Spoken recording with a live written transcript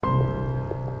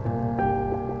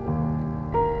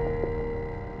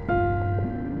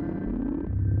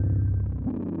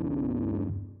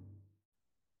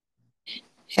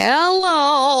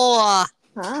Hello.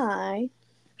 Hi,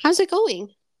 How's it going?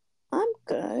 I'm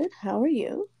good. How are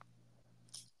you?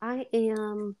 I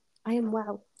am. I am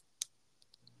well.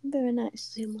 Very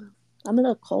nice. I am well. I'm a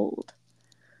little cold.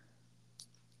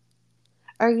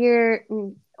 Are your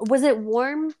Was it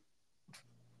warm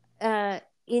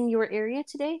in your area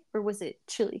today, or was it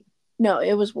chilly? No,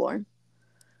 it was warm.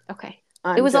 Okay. It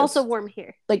I'm was also just warm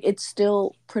here. like it's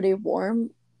still pretty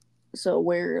warm, so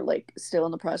we're like still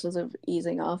in the process of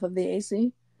easing off of the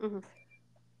AC, hmm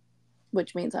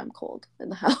which means I'm cold in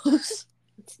the house.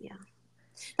 Yeah.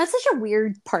 That's such a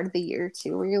weird part of the year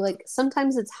too, where you're like,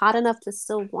 sometimes it's hot enough to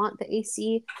still want the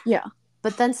AC, Yeah,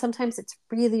 but then sometimes it's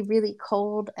really, really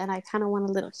cold, and I kind of want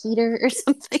a little heater or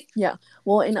something. yeah.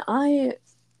 Well, and I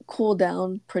cool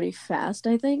down pretty fast,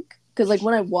 I think, because like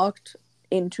when I walked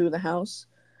into the house,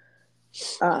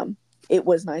 um, it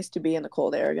was nice to be in the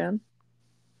cold air again.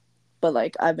 But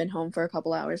like I've been home for a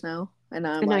couple hours now, and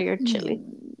now I'm And now like, you're chilly.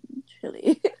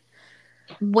 chilly.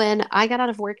 When I got out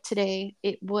of work today,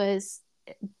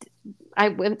 I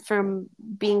went from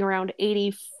being around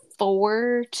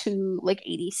 84 to like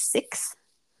 86.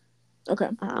 Okay.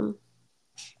 Um,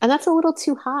 and that's a little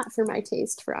too hot for my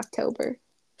taste for October.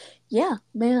 Yeah,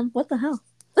 man, what the hell?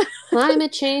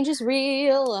 Climate change is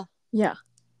real. Yeah,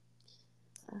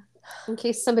 In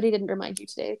case somebody didn't remind you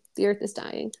today, the earth is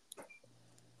dying.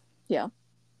 yeah.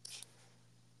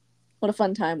 What a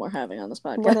fun time we're having on this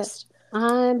What a podcast.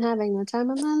 I'm having the time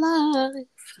of my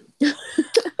life.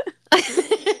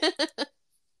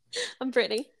 I'm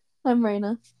Brittany. I'm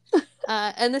Raina.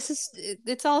 And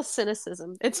it's all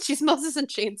cynicism. It's chismoses and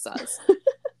chainsaws.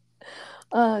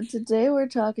 Today we're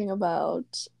talking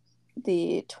about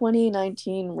the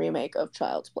 2019 remake of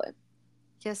Child's Play.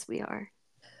 Yes, we are.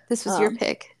 This was your Um,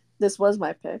 pick. this was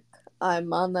my pick.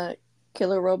 I'm on that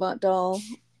killer robot doll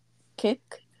kick.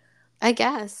 I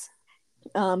guess.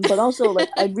 But also, like,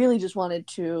 I really just wanted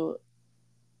to,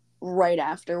 right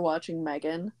after watching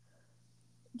Megan,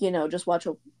 just watch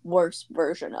a worse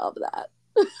version of that.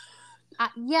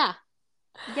 Yeah.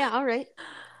 Yeah, all right.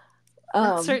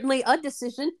 That's Um, certainly a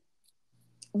decision.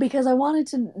 because I wanted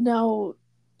to know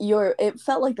it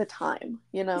felt like the time,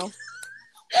 to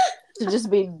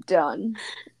just be done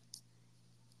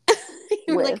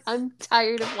You're like, with. I'm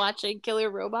tired of watching killer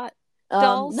robot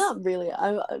dolls. Not really.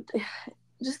 I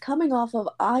just coming off of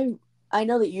I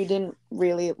know that you didn't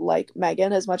really like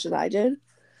Megan as much as I did.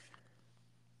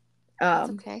 That's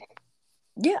Um, okay.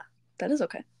 yeah, that is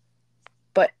okay.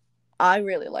 But I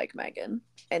really like Megan,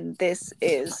 and this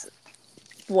is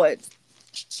what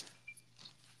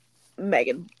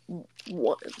Megan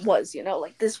was.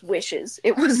 Like this wishes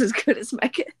it was as good as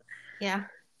Megan. Yeah.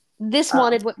 This Um,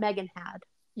 wanted what Megan had.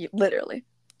 literally.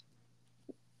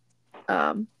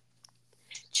 Um,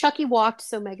 Chucky walked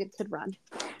so Megan could run.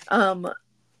 um.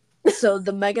 So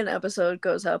the Megan episode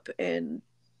goes up in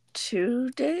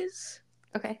 2 days.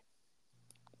 Okay.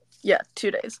 Yeah, 2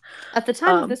 days. At the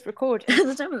time of this recording. At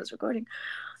the time of this recording,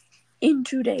 in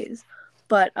 2 days.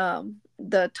 But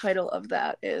the title of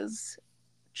that is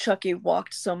Chucky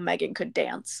walked so Megan could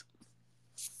dance.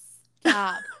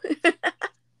 God.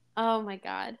 Oh my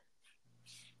God.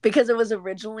 Because it was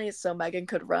originally so Megan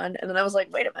could run, and then I was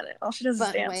like, wait a minute, all she does is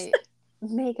But dance. wait,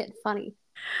 make it funny.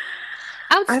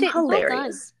 I'm Outstanding. Well done.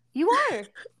 hilarious. You are.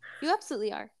 You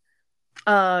absolutely are.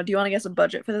 Do you want to guess a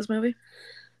budget for this movie?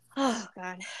 Oh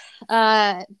God.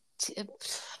 Uh,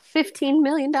 $15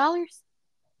 million.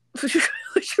 What's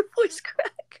your voice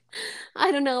crack?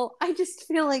 I don't know. I just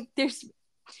feel like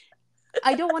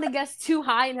I don't want to guess too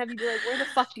high and have you be like, where the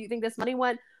fuck do you think this money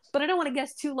went? But I don't want to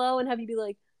guess too low and have you be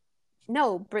like,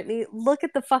 no, Brittany, look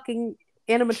at the fucking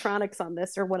animatronics on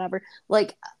this or whatever.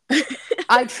 Like,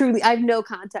 I have no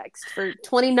context for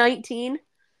 2019.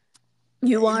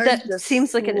 You are That just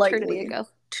seems like an eternity slightly ago.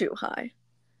 too high.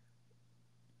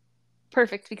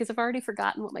 Perfect, because I've already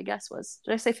forgotten what my guess was.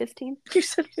 Did I say 15? You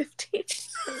said 15.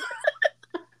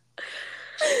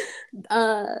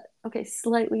 Okay,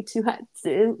 slightly too high.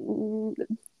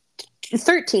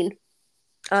 13.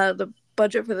 The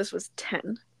budget for this was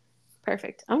 10.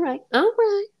 Perfect. All right. All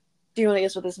right. Do you want to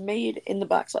guess what this made in the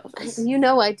box office? You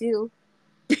know I do.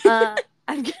 I'm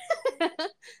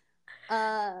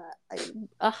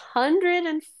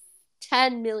 $110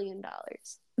 million.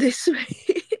 This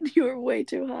made you were way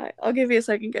too high. I'll give you a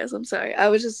second guess. I'm sorry. I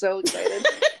was just so excited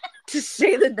to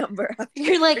say the number.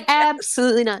 You're like,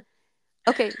 absolutely not.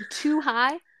 Okay, too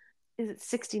high? Is it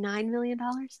 $69 million?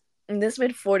 And this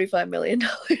made $45 million.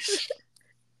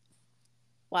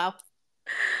 Wow.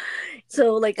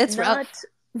 So, like, It's rough.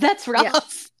 That's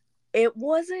rough. Yeah, it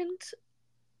wasn't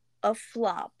a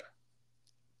flop,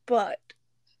 but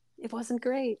it wasn't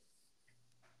great.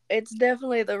 it's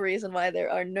definitely the reason why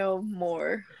there are no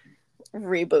more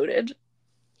rebooted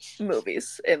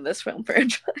movies in this film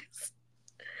franchise.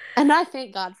 And I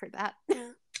thank God for that.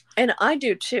 And I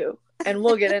do too. And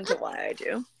we'll get into why I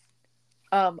do.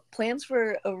 Plans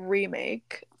for a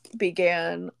remake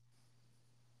began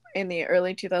in the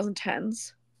early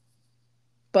 2010s,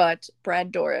 but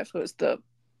Brad Dourif, who is the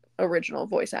original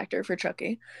voice actor for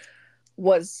Chucky,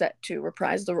 was set to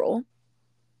reprise the role.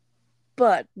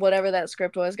 But whatever that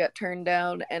script was got turned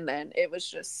down, and then it was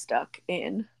just stuck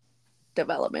in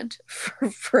development for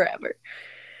forever.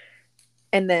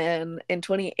 And then in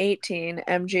 2018,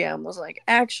 MGM was like,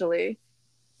 actually,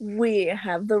 we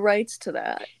have the rights to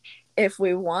that if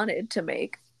we wanted to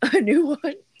make a new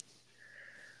one.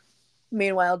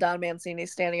 Meanwhile, Don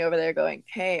Mancini's standing over there going,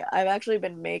 hey, I've actually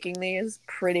been making these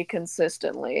pretty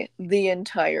consistently the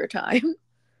entire time.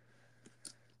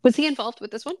 Was he involved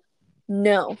with this one?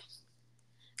 No.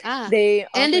 And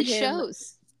it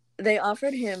shows. They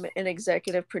offered him an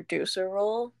executive producer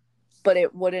role, but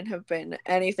it wouldn't have been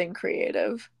anything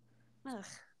creative. Ugh.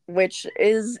 Which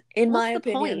is, in What's my the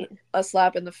opinion, point? a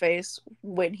slap in the face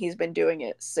when he's been doing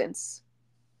it since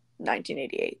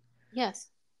 1988. Yes.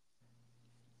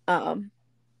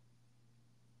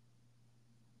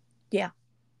 Yeah,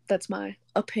 that's my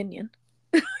opinion.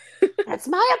 That's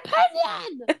my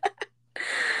opinion.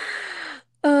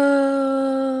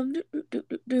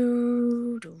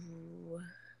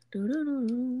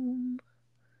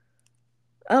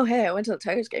 Oh, hey, I went to the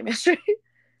Tigers game yesterday.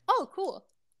 Oh, cool.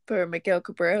 For Miguel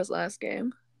Cabrero's last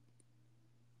game.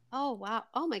 Oh, wow.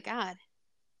 Oh, my God.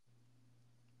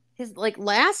 His,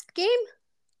 last game?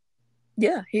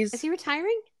 Yeah, Is he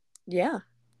retiring? Yeah.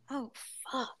 Oh,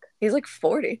 fuck. He's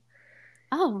 40.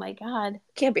 Oh, my God.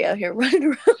 Can't be out here running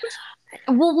around.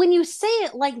 Well, when you say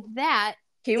it like that,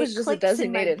 he was just a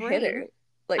designated hitter.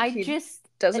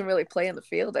 Doesn't really play in the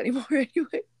field anymore anyway.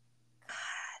 God.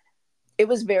 It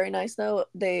was very nice, though.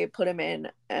 They put him in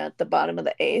at the bottom of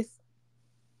the 8th.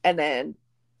 And then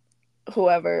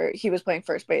he was playing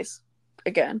first base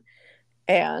again.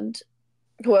 And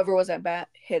whoever was at bat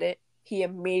hit it. He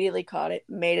immediately caught it,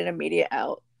 made an immediate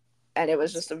out. And it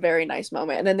was just a very nice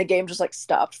moment. And then the game just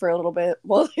stopped for a little bit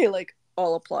while they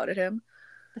all applauded him.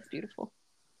 That's beautiful.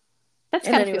 That's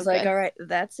and then he was like, all right,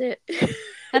 that's it.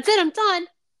 That's it, I'm done.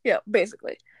 Yeah,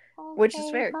 basically. Okay, which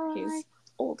is fair. bye. He's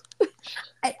old.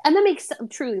 And that makes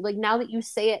sense, truly. Now that you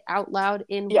say it out loud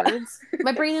in words,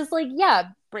 my brain is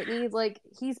yeah, Brittany,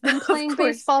 he's been playing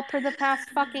baseball for the past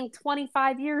fucking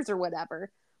 25 years or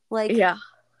whatever. Yeah.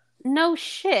 No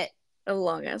shit. A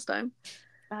long ass time.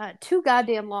 Too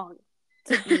goddamn long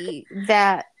to be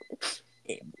that.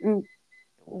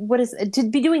 What is it? To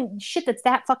be doing shit that's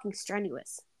that fucking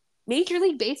strenuous? Major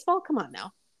League Baseball? Come on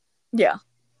now. Yeah.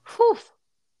 Whew.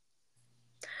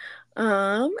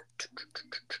 Did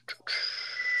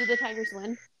the Tigers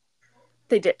win?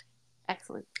 They did.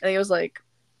 Excellent. I think it was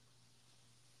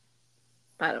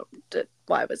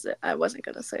why was it? I wasn't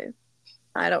gonna say it.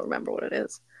 I don't remember what it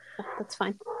is. Oh, that's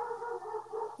fine.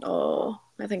 Oh,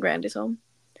 I think Randy's home.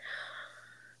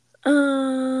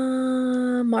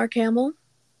 Mark Hamill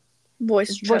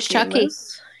voiced Chucky.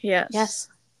 Yes.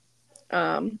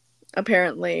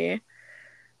 Apparently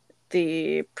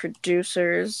the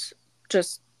producers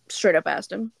just straight up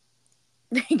asked him.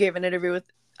 He gave an interview with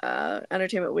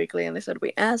Entertainment Weekly, and they said,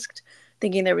 we asked,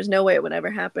 thinking there was no way it would ever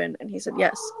happen, and he said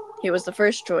yes. He was the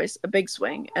first choice, a big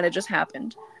swing, and it just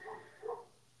happened.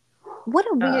 What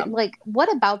a weird,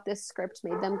 what about this script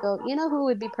made them go, you know who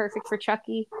would be perfect for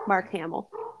Chucky? Mark Hamill.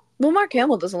 Well, Mark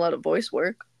Hamill does a lot of voice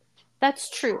work. That's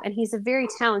true, and he's a very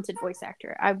talented voice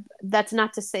actor. That's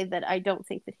not to say that I don't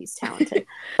think that he's talented,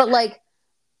 but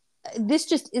this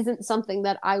just isn't something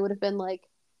that I would have been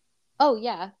oh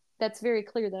yeah, that's very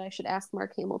clear that I should ask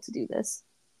Mark Hamill to do this.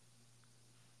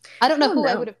 I don't know who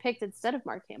I would have picked instead of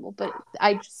Mark Hamill, but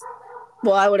I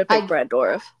would have picked Brad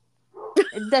Dourif.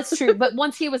 That's true, but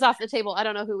once he was off the table, I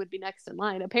don't know who would be next in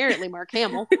line. Apparently, Mark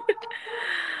Hamill.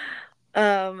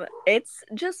 It's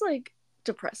just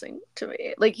depressing to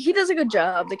me. He does a good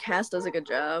job. The cast does a good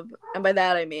job, and by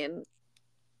that I mean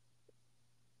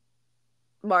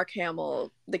Mark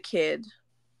Hamill, the kid,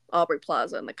 Aubrey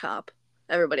Plaza, and the cop.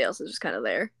 Everybody else is just kind of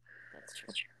there. That's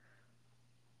true.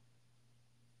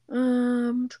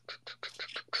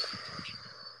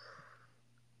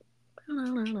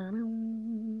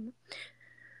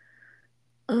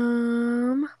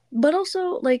 But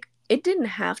also it didn't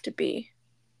have to be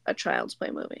a Child's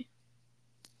Play movie.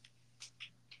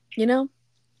 You know?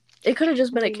 It could have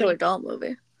just been a killer doll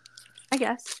movie. I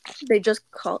guess. They just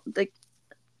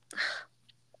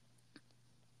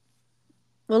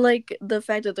Well, like, the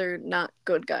fact that they're not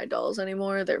good guy dolls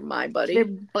anymore, they're my buddy. They're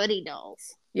buddy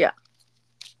dolls. Yeah.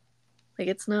 Like,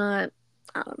 it's not,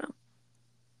 I don't know.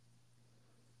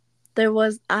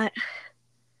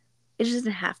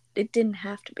 It didn't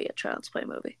have to be a Child's Play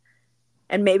movie.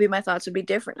 And maybe my thoughts would be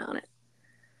different on it.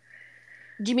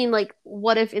 Do you mean, like,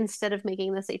 what if instead of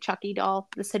making this a Chucky doll,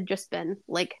 this had just been,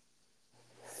 like,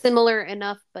 similar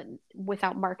enough, but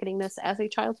without marketing this as a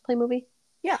Child's Play movie?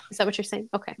 Yeah. Is that what you're saying?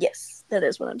 Okay. Yes, that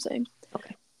is what I'm saying.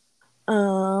 Okay.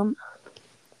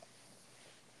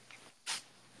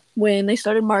 When they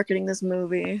started marketing this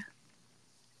movie,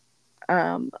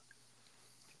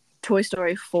 Toy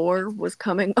Story 4 was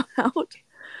coming out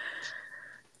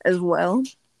as well.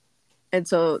 And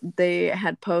so they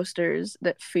had posters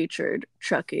that featured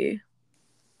Chucky,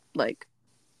 like,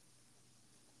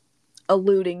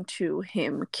 alluding to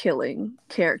him killing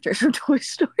characters from Toy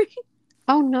Story.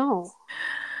 Oh, no.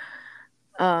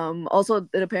 Also,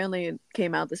 it apparently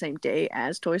came out the same day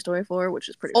as Toy Story 4, which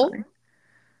is pretty funny.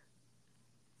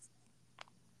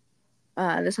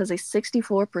 This has a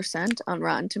 64% on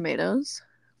Rotten Tomatoes.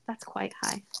 That's quite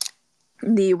high.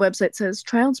 The website says,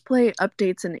 Child's Play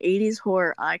updates an 80s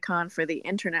horror icon for the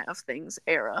Internet of Things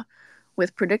era,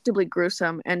 with predictably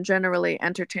gruesome and generally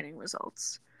entertaining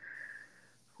results.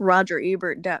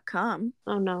 RogerEbert.com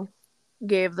Oh, no.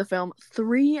 gave the film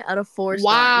 3 out of 4 stars.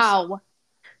 Wow.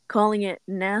 Calling it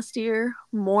nastier,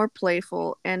 more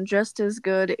playful, and just as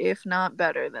good, if not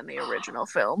better, than the original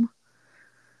film.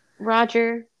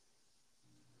 Roger.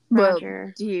 Well,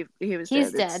 he was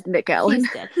He's dead. dead. It's Nick Allen.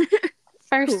 He's dead.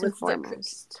 First and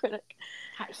foremost.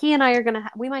 He and I are gonna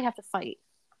we might have to fight.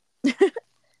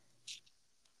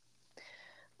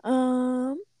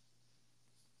 The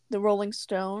Rolling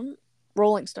Stone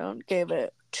gave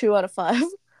it 2 out of 5.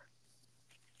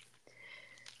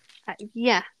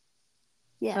 Yeah.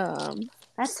 That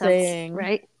sounds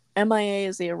right. MIA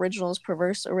is the original's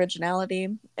perverse originality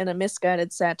and a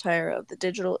misguided satire of the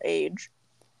digital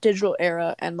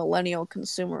era, and millennial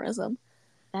consumerism.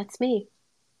 That's me.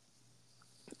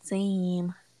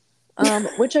 Same.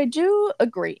 Which I do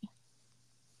agree.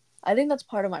 I think that's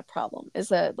part of my problem, is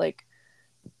that, like,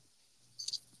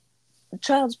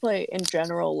 Child's Play in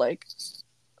general, like,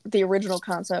 the original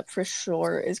concept for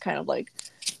sure is kind of like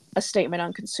a statement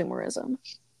on consumerism.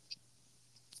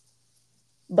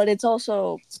 But it's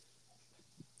also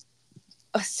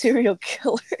a serial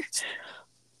killer.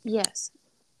 Yes.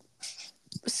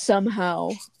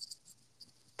 Somehow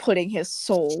putting his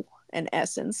soul and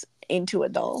essence into a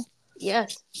doll.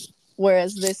 Yes.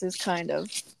 Whereas this is kind of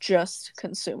just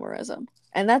consumerism.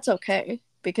 And that's okay,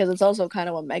 because it's also kind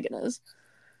of what Megan is.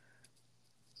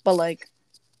 But, like,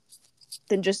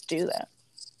 then just do that.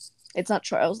 It's not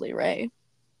Charles Lee Ray.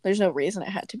 There's no reason it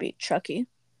had to be Chucky.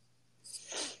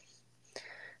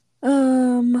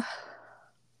 Doop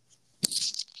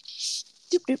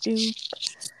doop doop.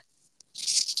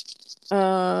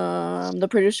 The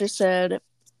producer said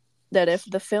that if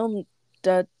the film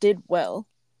did well,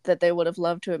 that they would have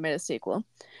loved to have made a sequel.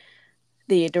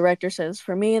 The director says,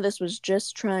 "For me, this was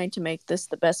just trying to make this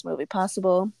the best movie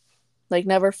possible, like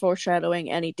never foreshadowing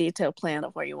any detailed plan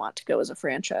of where you want to go as a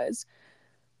franchise."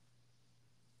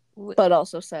 But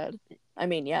also said, I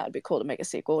mean, yeah, it'd be cool to make a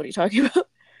sequel. What are you talking about?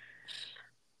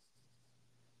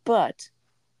 But,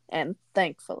 and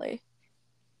thankfully,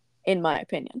 in my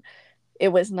opinion, it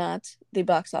was not the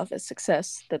box office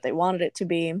success that they wanted it to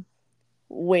be,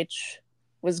 which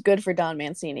was good for Don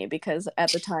Mancini, because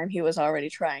at the time he was already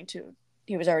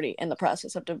in the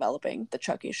process of developing the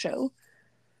Chucky show.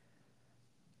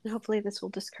 Hopefully this will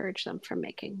discourage them from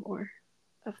making more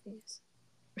of these.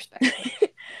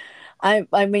 Respectfully.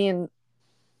 I mean,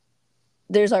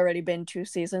 there's already been 2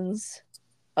 seasons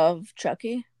of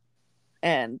Chucky,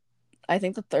 and I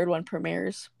think the 3rd one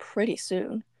premieres pretty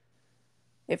soon,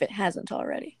 if it hasn't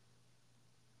already.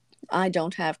 I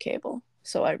don't have cable,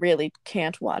 so I really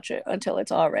can't watch it until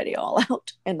it's already all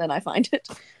out, and then I find it.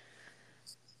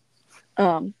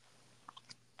 But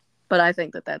I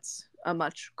think that that's a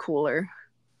much cooler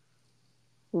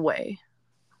way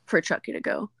for Chucky to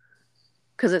go,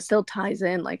 because it still ties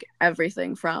in, like,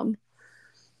 everything from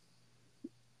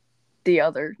the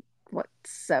other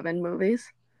 7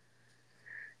 movies.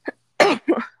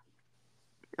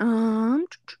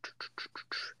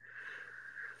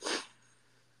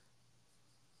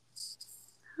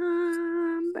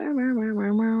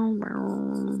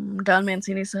 Don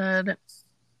Mancini said,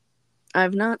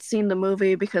 "I've not seen the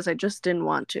movie because I just didn't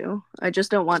want to. I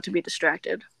just don't want to be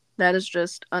distracted. That is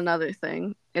just another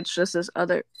thing. It's just this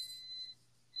other..."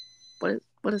 What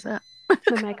is that?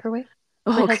 The microwave.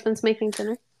 My husband's making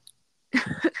dinner.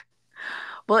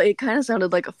 Well, it kind of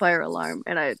sounded like a fire alarm,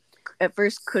 and I at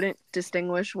first couldn't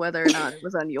distinguish whether or not it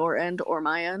was on your end or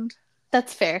my end.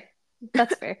 That's fair.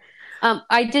 That's fair.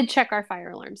 I did check our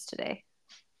fire alarms today.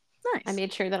 Nice. I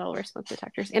made sure that all our smoke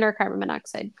detectors and our carbon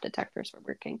monoxide detectors were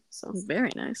working. So very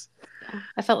nice. Yeah,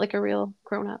 I felt like a real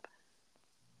grown up.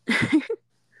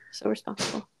 So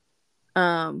responsible.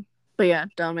 But yeah,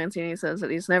 Don Mancini says that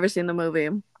he's never seen the movie.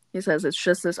 He says it's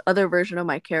just this other version of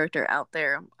my character out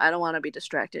there. I don't want to be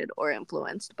distracted or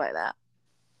influenced by that.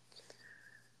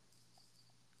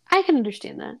 I can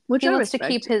understand that. Which he I wants respect. to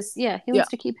keep his wants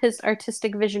to keep his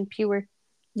artistic vision pure.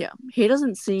 Yeah, he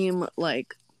doesn't seem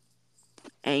like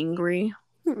angry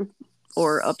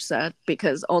or upset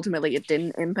because ultimately it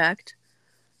didn't impact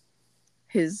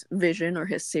his vision or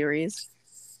his series.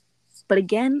 But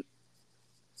again,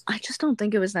 I just don't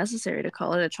think it was necessary to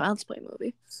call it a Child's Play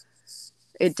movie.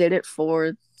 It did it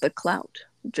for the clout,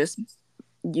 just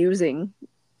using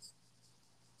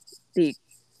the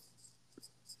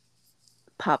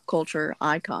pop culture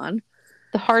icon.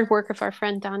 The hard work of our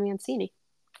friend Don Mancini.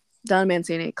 Don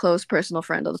Mancini, close personal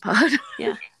friend of the pod.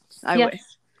 Yeah. I wish.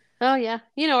 Oh, yeah.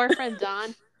 You know, our friend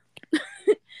Don.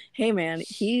 Hey, man,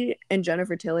 he and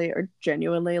Jennifer Tilly are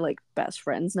genuinely, like, best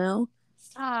friends now.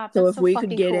 Stop. So if we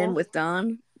could get cool. in with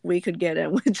Don, we could get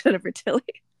in with Jennifer Tilly.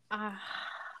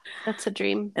 That's a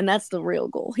dream. And that's the real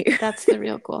goal here. That's the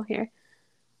real goal here.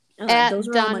 Those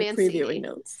are Don all my Mancini. Previewing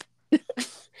notes.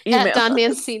 At Don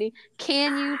Mancini,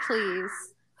 can you please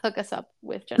hook us up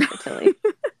with Jennifer Tilly?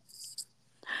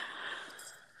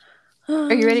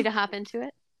 Are you ready to hop into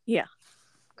it? Yeah.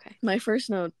 Okay. My first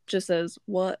note just says,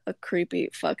 what a creepy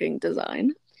fucking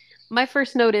design. My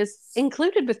first note is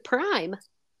included with Prime.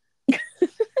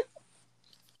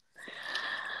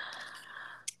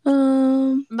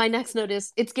 My next note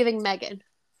is it's giving Megan.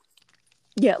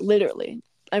 Yeah, literally.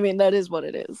 I mean, that is what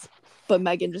it is. But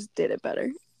Megan just did it better.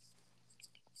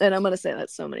 And I'm going to say that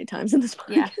so many times in this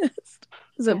podcast. Yeah.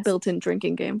 It's a built-in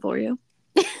drinking game for you.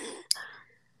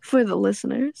 For the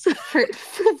listeners. For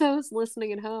those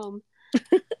listening at home.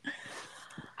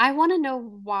 I want to know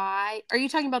why. Are you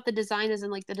talking about the design as in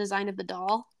like the design of the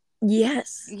doll?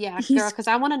 Yes. Yeah, girl, because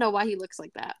I want to know why he looks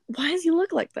like that. Why does he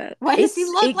look like that? Why does he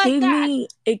look like that?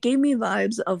 It gave me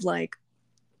vibes of like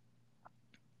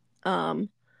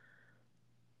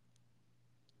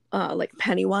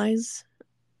Pennywise,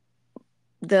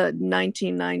 the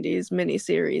 1990s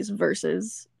miniseries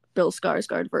versus Bill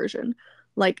Skarsgård version.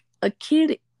 Like, a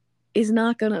kid is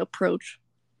not going to approach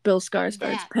Bill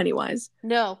Skarsgård's Pennywise.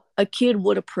 No. A kid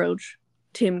would approach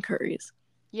Tim Curry's.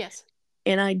 Yes.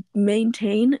 And I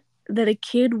maintain that a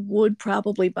kid would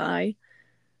probably buy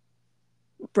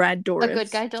Brad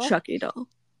Dourif's Chucky doll.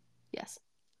 Yes.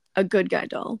 A good guy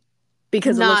doll.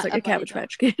 Because it looks like a Cabbage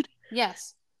Patch Kid.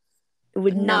 Yes. It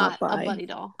would not buy a buddy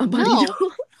doll. A buddy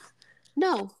doll.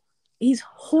 No. He's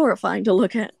horrifying to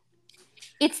look at.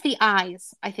 It's the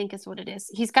eyes, I think is what it is.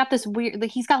 He's got this weird,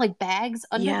 like, he's got like bags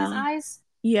under his eyes.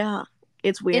 Yeah.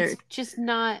 It's weird. It's just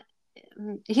not.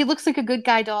 He looks like a good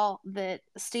guy doll that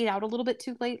stayed out a little bit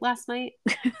too late last night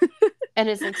and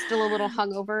is like still a little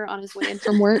hungover on his way in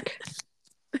from work.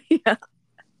 Yeah.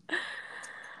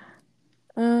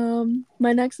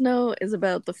 My next note is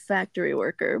about the factory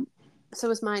worker.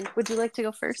 So is mine. Would you like to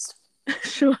go first?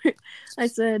 Sure. I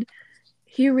said,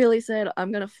 he really said,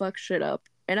 I'm gonna fuck shit up,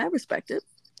 and I respect it.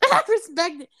 I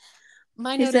respect it.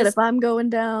 He said, if I'm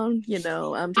going down, you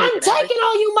know, I'm taking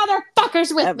all you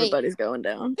motherfuckers with Everybody's going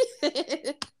down.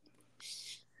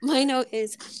 My note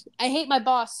is, I hate my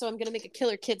boss, so I'm going to make a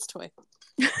killer kids toy.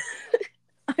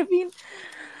 I mean,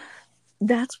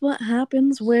 that's what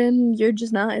happens when you're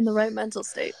just not in the right mental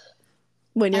state.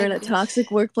 When you're in a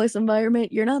toxic workplace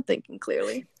environment, you're not thinking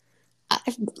clearly.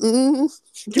 Your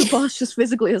boss just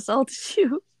physically assaulted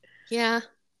you. Yeah.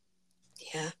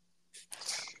 Yeah.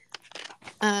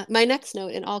 My next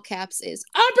note in all caps is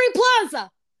Aubrey Plaza.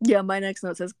 Yeah, my next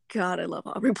note says, God, I love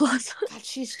Aubrey Plaza. God,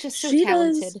 she's just so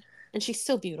talented. And she's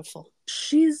so beautiful.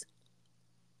 She's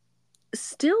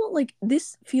still, like,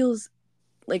 this feels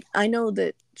like, I know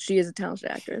that she is a talented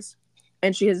actress.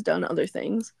 And she has done other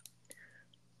things.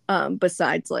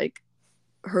 Besides, like,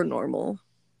 her normal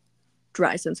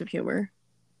dry sense of humor.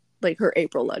 Like, her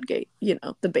April Ludgate, you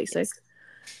know, the basic.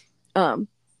 Yes.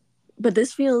 But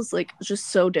this feels like just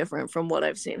so different from what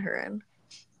I've seen her in.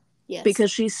 Yes.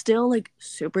 Because she's still like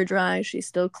super dry. She's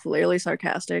still clearly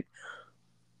sarcastic.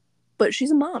 But she's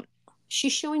a mom.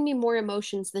 She's showing me more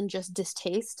emotions than just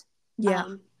distaste.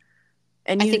 Yeah.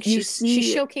 And I think she's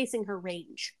showcasing her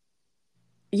range.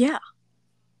 Yeah.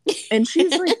 And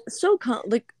she's like so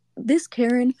like this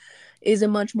Karen is a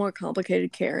much more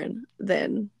complicated Karen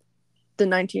than the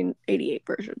 1988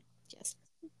 version. Yes.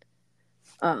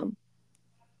 Um,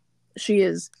 she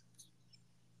is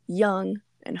young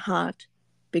and hot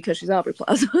because she's Aubrey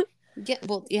Plaza. Yeah,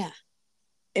 well, yeah.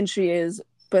 And she is,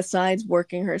 besides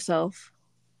working herself,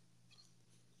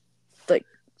 like,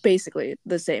 basically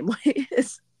the same way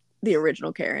as the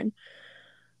original Karen.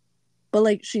 But,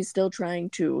 like, she's still trying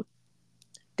to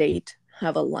date,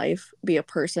 have a life, be a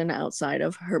person outside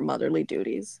of her motherly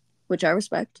duties, which I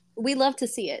respect. We love to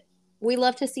see it. We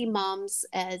love to see moms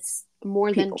as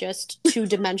more than People. just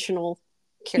two-dimensional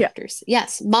characters. Yeah.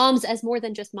 Yes, moms as more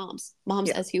than just moms. Moms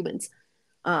as humans.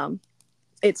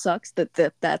 It sucks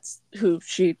that's who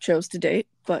she chose to date,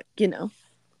 but you know.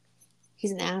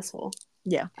 He's an asshole.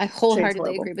 Yeah. I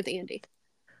wholeheartedly agree with Andy.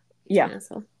 He's an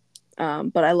asshole.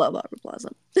 But I love Aubrey Plaza.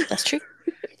 That's true.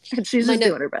 And she's just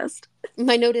doing her best.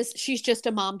 My note is she's just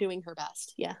a mom doing her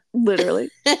best. Yeah. Literally.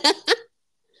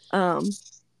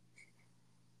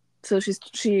 So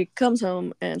she comes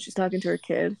home and she's talking to her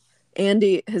kid.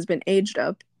 Andy has been aged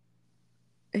up.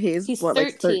 He's what, 13.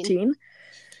 Like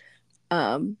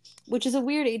 13? Which is a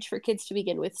weird age for kids to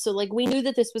begin with. So, like, we knew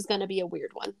that this was going to be a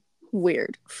weird one.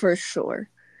 Weird, for sure.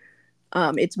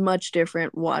 It's much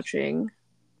different watching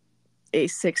a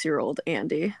 6-year-old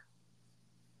Andy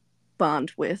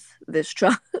bond with this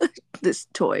child, this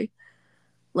toy.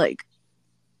 Like,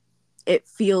 it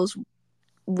feels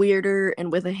weirder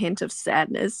and with a hint of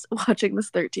sadness watching this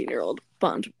 13-year-old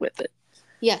bond with it.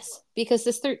 Yes, because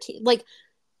this 13, like,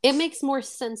 it makes more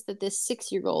sense that this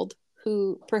 6-year-old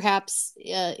who perhaps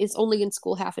is only in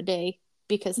school half a day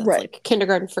because that's like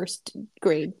kindergarten, first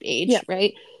grade age,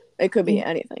 right? It could be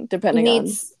anything, depending on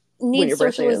when your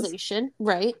socialization,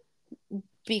 right?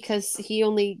 Because he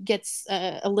only gets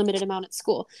a limited amount at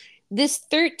school. This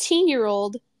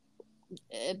 13-year-old,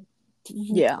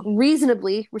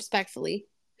 reasonably, respectfully,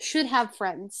 should have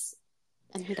friends,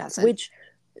 and he doesn't. Which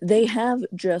they have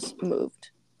just moved,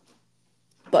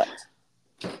 but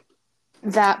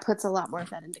that puts a lot more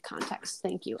of that into context.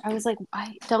 Thank you. I was like,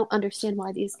 I don't understand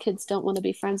why these kids don't want to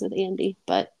be friends with Andy,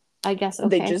 but I guess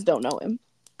okay. They just don't know him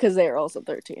because they are also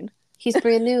 13. He's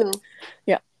brand new.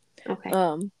 Yeah. Okay.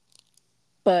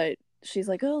 But she's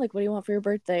like, oh, like, what do you want for your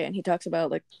birthday? And he talks about,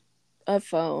 like, a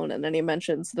phone, and then he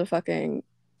mentions the fucking,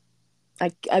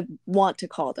 I want to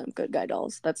call them good guy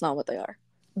dolls. That's not what they are.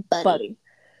 Buddy.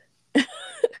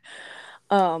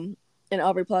 And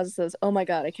Aubrey Plaza says, oh my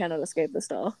god, I cannot escape this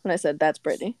doll. And I said, that's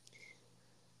Brittany.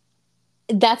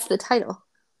 That's the title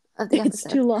of the episode. It's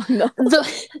too long, though.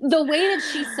 The way that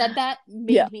she said that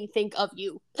made me think of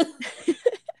you.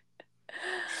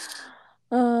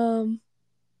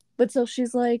 But so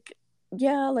she's like,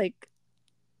 yeah, like,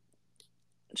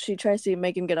 she tries to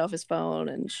make him get off his phone,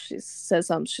 and she says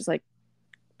something. She's like,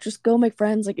 just go make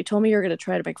friends. Like, you told me you were going to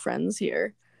try to make friends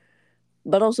here.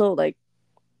 But also, like,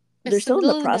 they're still in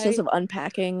the process of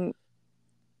unpacking.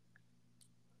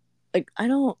 Like, I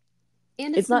don't.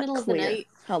 And it's the middle of the night,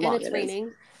 how long and it's raining.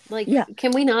 Is. Like,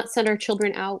 can we not send our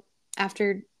children out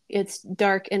after it's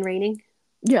dark and raining?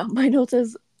 Yeah, my note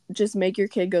says, just make your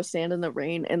kid go stand in the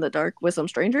rain in the dark with some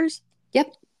strangers.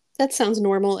 Yep, that sounds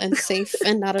normal and safe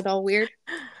and not at all weird.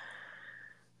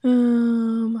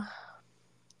 And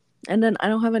then I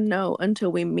don't have a no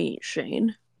until we meet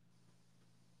Shane,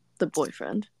 the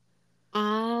boyfriend. Hold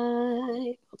on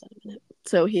a minute.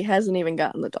 So he hasn't even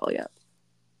gotten the doll yet.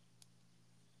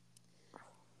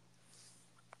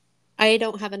 I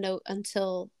don't have a note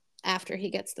until after he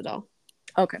gets the doll.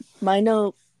 Okay. My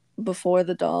note before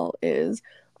the doll is,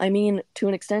 I mean, to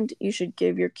an extent, you should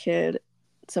give your kid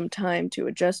some time to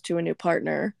adjust to a new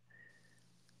partner,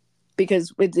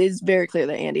 because it is very clear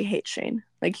that Andy hates Shane.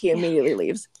 Like, he immediately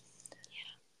leaves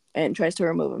and tries to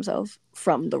remove himself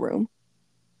from the room.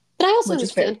 But I also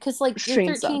understand, because, like, you're Shane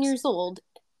 13 sucks. Years old,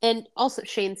 and also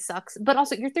Shane sucks, but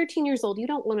also you're 13 years old. You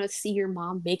don't want to see your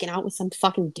mom making out with some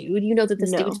fucking dude. You know that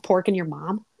this dude's porking your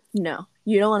mom? No,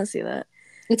 you don't want to see that.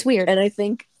 It's weird. And I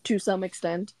think, to some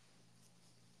extent,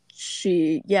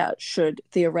 she, should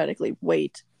theoretically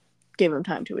wait, give him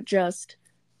time to adjust.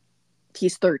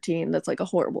 He's 13. That's, like, a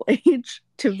horrible age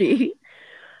to be.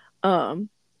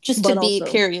 Just to be,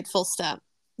 also, period, full stop.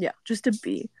 Yeah, just to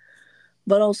be.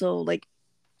 But also, like,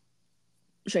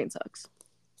 Shane sucks.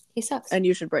 He sucks. And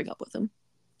you should break up with him.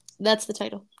 That's the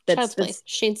title. Child's Play.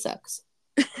 Shane sucks.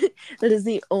 That is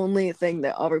the only thing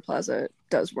that Aubrey Plaza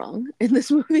does wrong in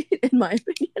this movie, in my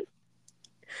opinion.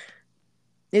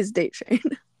 Is date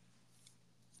Shane.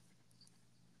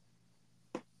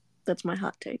 That's my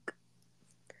hot take.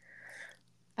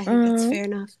 I think that's fair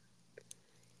enough.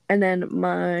 And then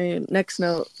my next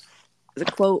note is a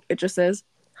quote. It just says,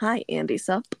 "Hi, Andy,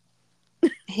 sup?" I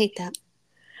hate that.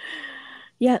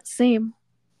 Yeah, same.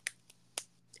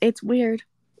 It's weird.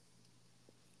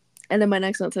 And then my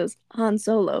next note says Han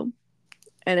Solo.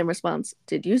 And in response,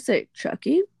 did you say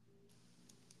Chucky?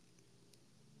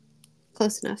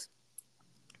 Close enough.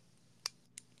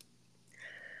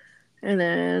 And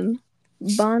then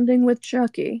bonding with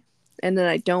Chucky. And then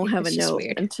I don't have a note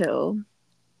weird. until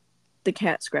the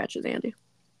cat scratches Andy.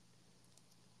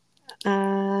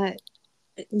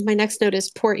 My next note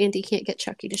is poor Andy can't get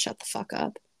Chucky to shut the fuck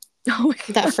up. Oh,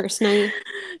 that first night.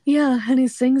 Yeah, and he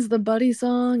sings the Buddy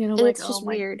song, and I'm like, it's just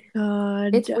weird.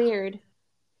 God, it's weird.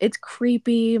 It's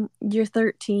creepy. You're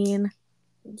 13.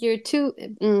 You're too.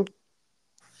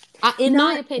 In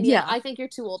my opinion, I think you're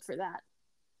too old for that.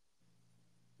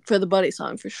 For the Buddy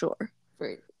song, for sure.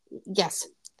 Yes,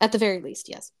 at the very least,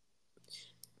 yes.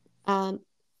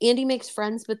 Andy makes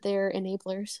friends, but they're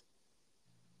enablers.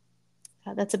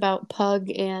 That's about Pug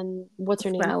and what's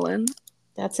her name? Fallon.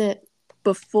 That's it.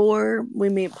 Before we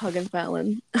meet Pug and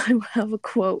Fallon, I have a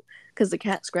quote because the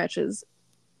cat scratches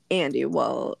Andy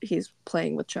while he's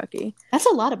playing with Chucky. That's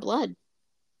a lot of blood.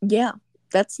 Yeah,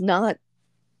 that's not.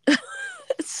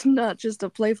 It's not just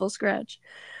a playful scratch.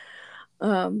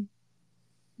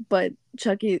 But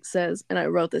Chucky says, and I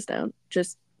wrote this down,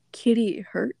 just Kitty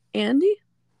hurt Andy?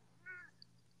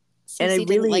 And I really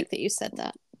didn't like that you said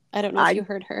that. I don't know if you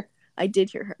heard her. I did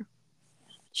hear her.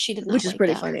 She did not. Which is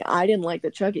pretty funny. I didn't like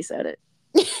that Chucky said it.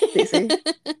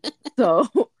 So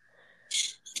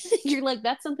you're like,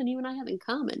 that's something you and I have in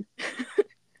common.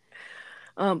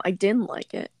 I didn't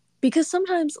like it. Because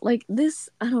sometimes, like, this,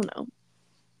 I don't know.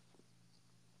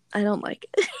 I don't like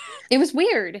it. It was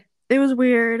weird. It was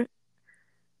weird.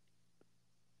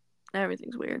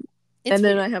 Everything's weird.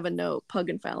 Then I have a note, Pug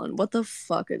and Fallon. What the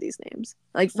fuck are these names?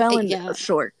 Like, Fallon,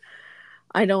 short.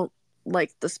 I don't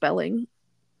like the spelling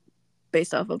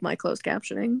based off of my closed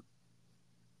captioning.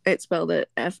 It spelled it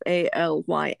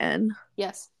Falyn.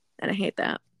 Yes. And I hate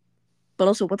that. But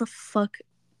also, what the fuck?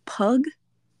 Pug?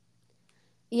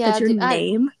 Yeah. That's your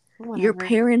name? Your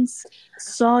parents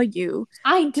saw you.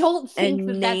 I don't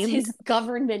think that's his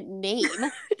government name.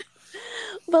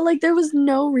 But, like, there was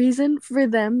no reason for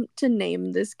them to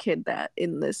name this kid that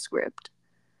in this script.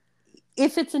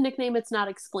 If it's a nickname, it's not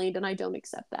explained, and I don't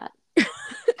accept that.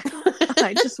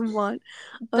 I just want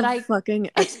a fucking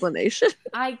explanation.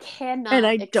 I cannot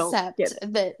accept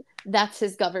that that's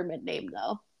his government name,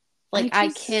 though. Like, I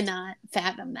cannot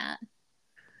fathom that.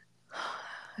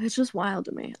 It's just wild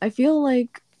to me. I feel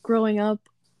like growing up,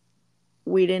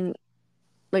 we didn't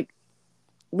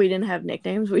have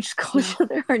nicknames. We just call each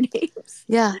other our names.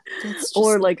 Yeah.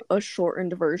 Or like a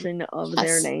shortened version of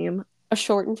their name. A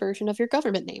shortened version of your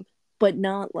government name. But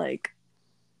not like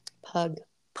Pug.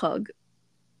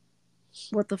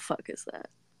 What the fuck is that?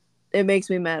 It makes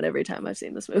me mad every time I've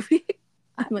seen this movie.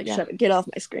 I'm like, shut up, get off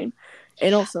my screen.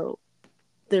 And also,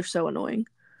 they're so annoying.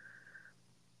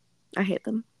 I hate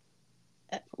them.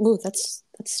 Ooh, that's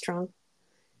strong.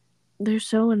 They're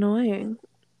so annoying.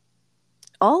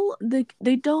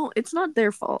 They don't. It's not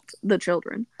their fault. The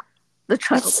children, the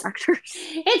child actors.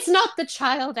 It's not the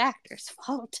child actors'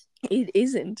 fault. It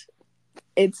isn't.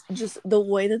 It's just the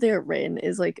way that they're written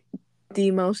is like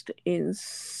the most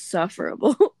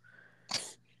insufferable.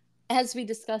 As we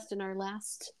discussed in our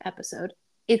last episode,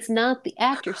 it's not the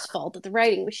actor's fault that the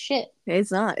writing was shit.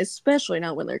 It's not, especially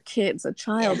not when they're kids. A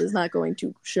child is not going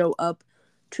to show up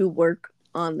to work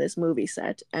on this movie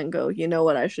set and go, you know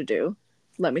what I should do?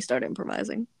 Let me start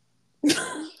improvising.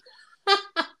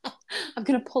 I'm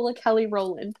gonna pull a Kelly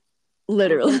Rowland.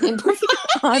 Literally.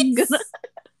 I'm gonna.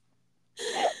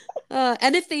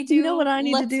 And if they do, you know what I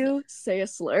need to do? Say a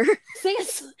slur.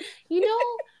 You know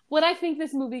what I think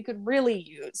this movie could really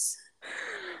use?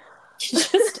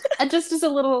 just as a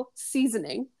little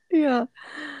seasoning. Yeah.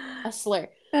 A slur.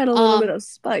 Add a little bit of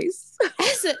spice.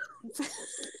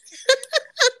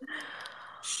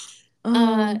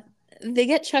 They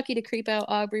get Chucky to creep out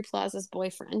Aubrey Plaza's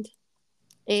boyfriend,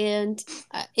 and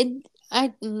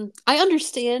I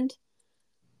understand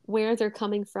where they're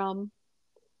coming from,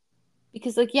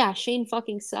 because like, yeah, Shane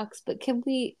fucking sucks, but can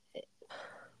we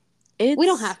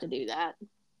don't have to do that.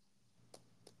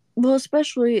 Well,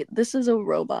 especially this is a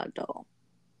robot doll.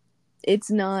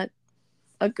 It's not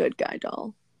a good guy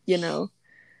doll, you know.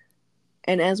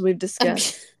 And as we've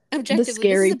discussed, objectively, the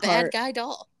scary this is a bad guy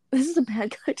doll. This is a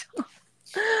bad guy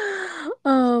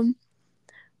doll.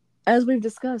 As we've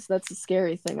discussed, that's the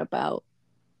scary thing about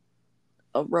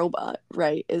a robot,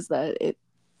 right? Is that it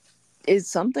is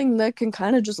something that can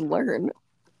kind of just learn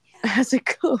as it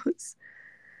goes.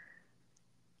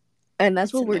 And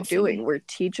that's what we're doing. We're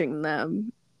teaching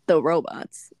them, the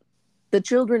robots. The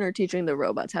children are teaching the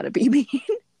robots how to be mean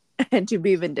and to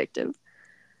be vindictive.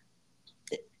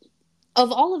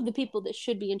 of all of the people that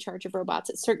should be in charge of robots,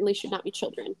 it certainly should not be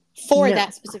children for No.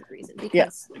 that specific reason.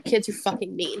 Because kids are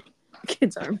fucking mean.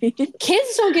 Kids are mean.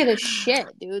 Kids don't give a shit,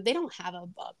 dude. They don't have a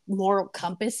moral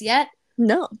compass yet.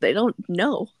 No, they don't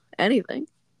know anything.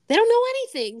 They don't know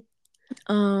anything.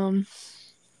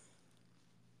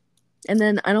 And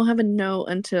then I don't have a note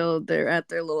until they're at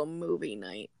their little movie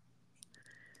night.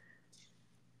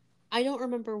 I don't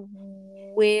remember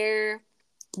where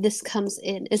this comes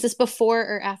in. Is this before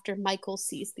or after Michael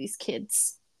sees these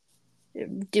kids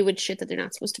doing shit that they're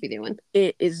not supposed to be doing?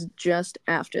 It is just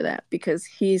after that because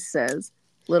he says,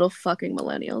 little fucking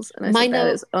millennials. And I said, that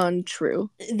is untrue.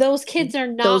 Those kids are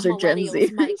not Those are millennials, Gen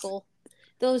Z. Michael.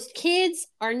 Those kids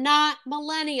are not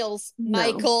millennials,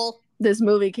 Michael. No. This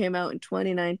movie came out in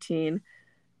 2019.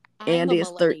 Andy is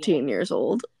 13 years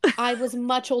old. I was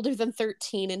much older than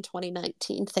 13 in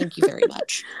 2019. Thank you very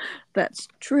much. That's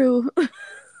true.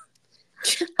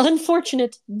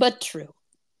 Unfortunate, but true.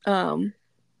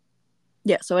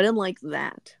 Yeah, so I didn't like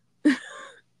that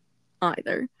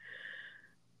either.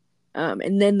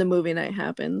 And then the movie night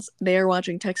happens. They are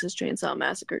watching Texas Chainsaw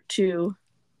Massacre 2,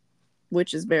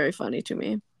 which is very funny to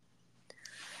me.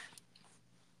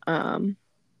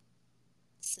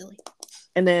 Silly.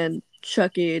 And then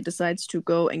Chucky decides to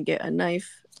go and get a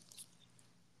knife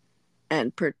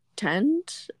and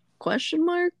pretend, ?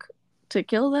 To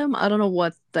kill them. I don't know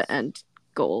what the end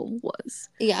goal was.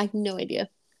 Yeah, I have no idea.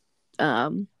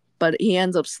 But he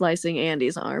ends up slicing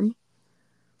Andy's arm.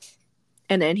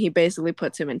 And then he basically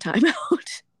puts him in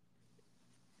timeout.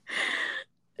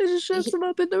 It just shuts him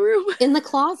up in the room. In the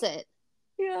closet.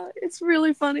 Yeah, it's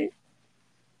really funny.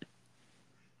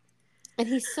 And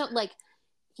he's so, like,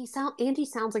 Andy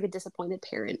sounds like a disappointed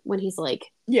parent when he's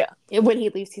like, yeah. When he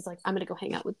leaves, he's like, I'm going to go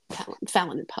hang out with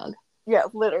Fallon and Pug. Yeah,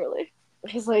 literally.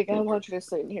 He's like, I want you to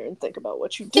sit in here and think about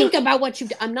what you do. Think about what you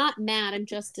do. I'm not mad. I'm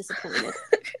just disappointed.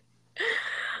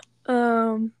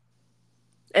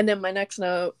 And then my next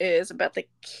note is about the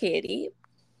kitty.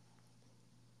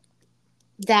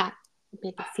 That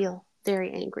made me feel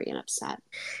very angry and upset.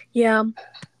 Yeah.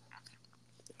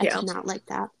 I did not like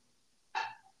that.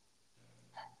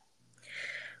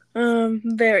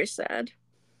 Very sad.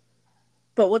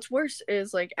 But what's worse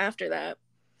is, like, after that,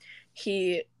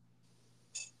 Chucky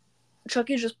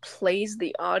just plays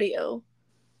the audio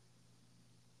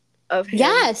of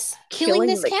him killing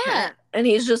this cat. And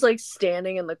he's just, like,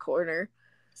 standing in the corner.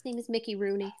 His name is Mickey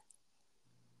Rooney.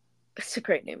 It's a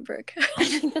great name for a cat. I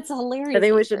think that's a hilarious. I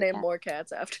think we should name more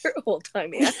cats after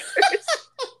old-timey actors.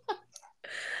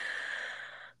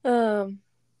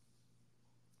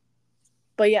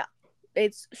 But yeah,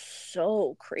 it's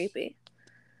so creepy.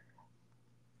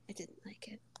 I didn't like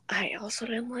it. I also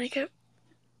didn't like it.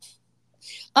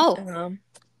 Oh,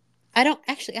 I don't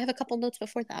actually. I have a couple notes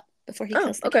before that. Before he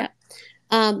kills the cat.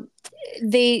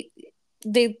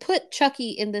 They put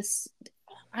Chucky in this.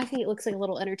 I think it looks like a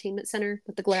little entertainment center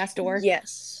with the glass door.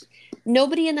 Yes.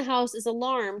 Nobody in the house is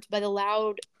alarmed by the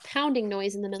loud pounding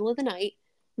noise in the middle of the night.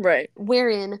 Right.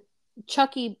 Wherein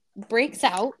Chucky breaks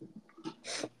out.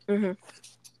 Mm-hmm.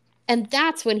 And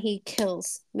that's when he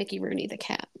kills Mickey Rooney the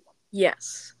cat.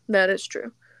 Yes, that is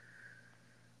true.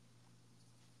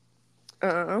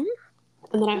 And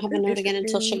then I have a note again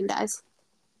until Shane dies.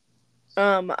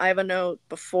 I have a note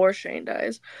before Shane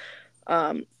dies.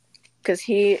 Because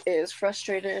he is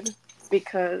frustrated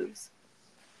because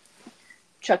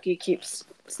Chucky keeps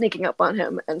sneaking up on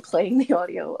him and playing the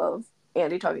audio of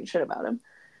Andy talking shit about him.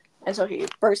 And so he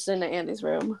bursts into Andy's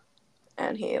room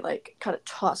and he, like, kind of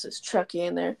tosses Chucky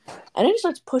in there. And then he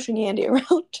starts pushing Andy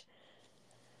around.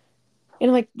 And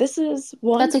I'm like, this is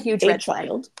one, that's a huge red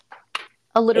child.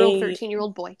 A literal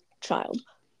 13-year-old boy. Child.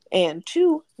 And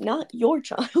 2, not your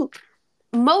child.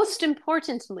 Most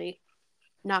importantly,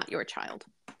 not your child.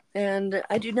 And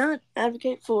I do not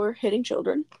advocate for hitting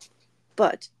children,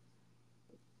 but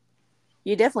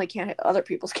you definitely can't hit other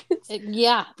people's kids.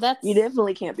 Yeah, that's... You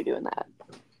definitely can't be doing that.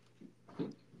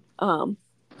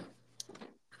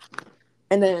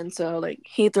 And then, so, like,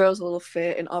 he throws a little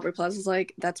fit, and Aubrey Plaza's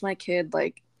like, that's my kid,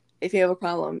 like, if you have a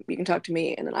problem, you can talk to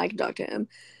me, and then I can talk to him.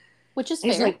 Which is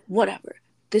fair. He's like, whatever.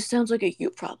 This sounds like a you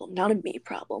problem, not a me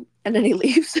problem. And then he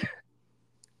leaves.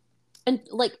 And,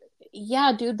 like,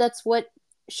 yeah, dude, that's what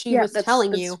she was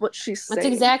telling you. That's what she's saying. That's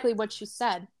exactly what she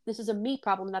said. This is a me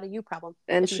problem, not a you problem.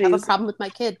 And if you have a problem with my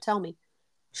kid, tell me.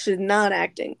 She's not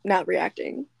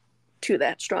reacting to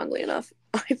that strongly enough,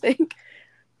 I think.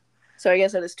 So I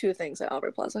guess that is 2 things that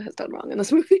Aubrey Plaza has done wrong in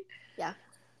this movie. Yeah.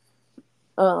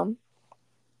 And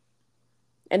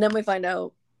then we find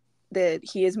out that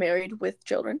he is married with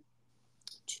children.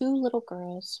 2 little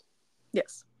girls.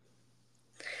 Yes.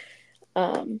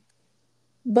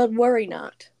 But worry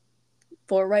not,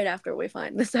 for right after we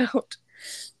find this out,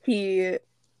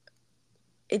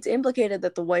 it's implicated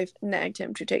that the wife nagged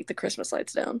him to take the Christmas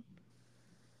lights down.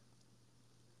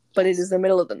 But it is the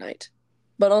middle of the night.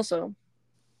 But also,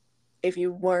 if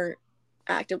you weren't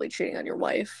actively cheating on your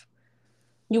wife,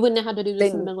 You wouldn't have had to do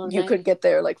this in the then middle of the you night. could get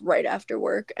there like right after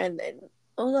work, and then,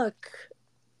 oh look,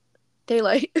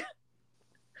 daylight.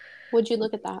 Would you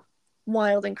look at that?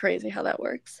 Wild and crazy how that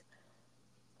works.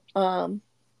 But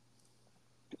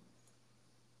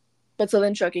so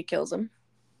then Chucky kills him.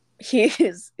 He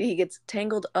gets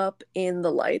tangled up in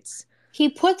the lights. He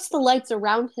puts the lights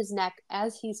around his neck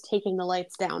as he's taking the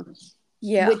lights down.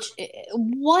 Yeah. Which,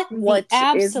 what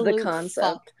is the concept?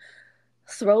 Fuck?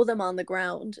 Throw them on the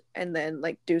ground and then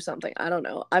like do something. I don't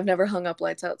know. I've never hung up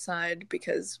lights outside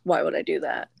because why would I do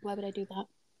that? Why would I do that?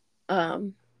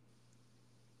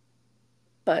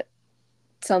 But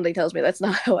something tells me that's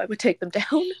not how I would take them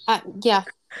down. Yeah.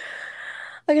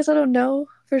 I guess I don't know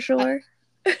for sure.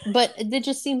 But it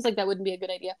just seems like that wouldn't be a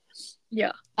good idea.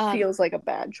 Yeah. Feels like a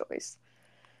bad choice.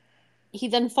 He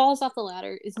then falls off the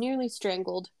ladder, is nearly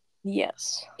strangled.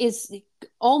 Yes. Is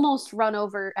almost run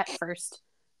over at first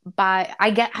by,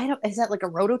 is that like a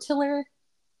rototiller?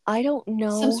 I don't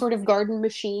know. Some sort of garden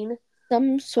machine.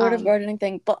 Some sort of gardening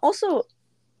thing. But also,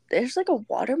 there's like a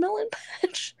watermelon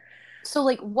patch. So,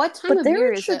 like, what time of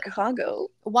year is it? Chicago.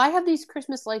 Why have these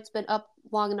Christmas lights been up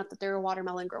long enough that there are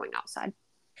watermelon growing outside?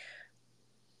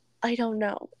 I don't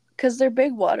know. Because they're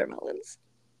big watermelons.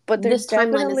 But they're this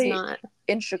timeline definitely is not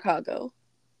in Chicago.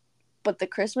 But the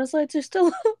Christmas lights are still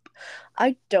up.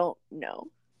 I don't know.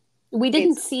 We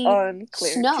didn't see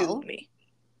unclear snow. To me.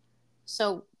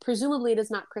 So, presumably it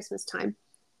is not Christmas time.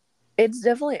 It's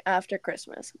definitely after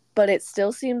Christmas. But it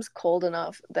still seems cold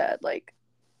enough that, like,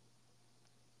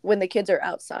 when the kids are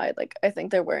outside, like, I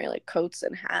think they're wearing, like, coats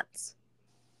and hats.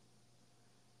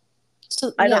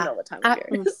 So I don't know what time of year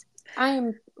it is.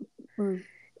 I'm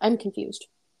confused.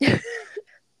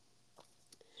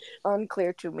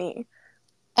 Unclear to me.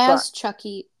 As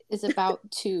Chucky is about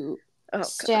to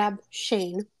stab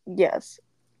Shane. Yes.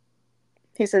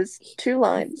 He says 2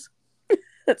 lines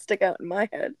that stick out in my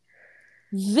head.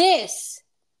 This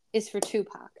is for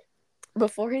Tupac.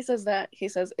 Before he says that, he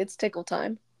says, it's tickle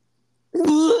time.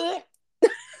 And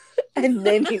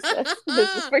then he says,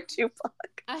 this is for Tupac.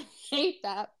 I hate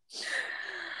that.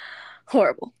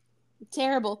 Horrible.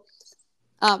 Terrible.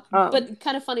 But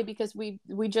kind of funny because we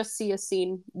just see a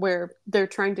scene where they're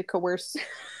trying to coerce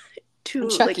to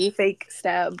Chucky, like, fake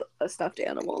stab a stuffed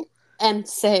animal and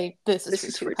say this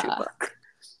is for Tupac.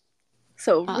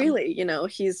 So really,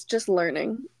 he's just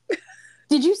learning.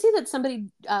 Did you see that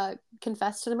somebody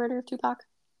confessed to the murder of Tupac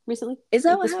recently? Is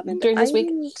that what happened during this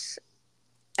week?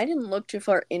 I didn't look too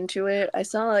far into it. I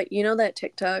saw that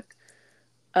TikTok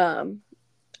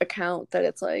account that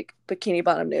it's like Bikini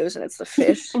Bottom News and it's the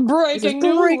fish. Breaking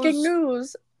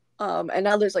news. And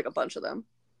now there's like a bunch of them.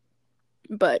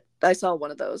 But I saw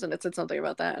one of those and it said something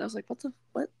about that and I was like, what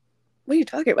are you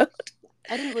talking about?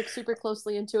 I didn't look super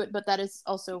closely into it, but that is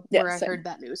also where I heard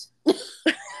that news.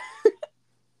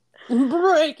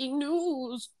 Breaking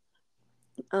news.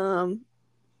 And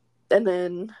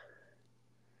then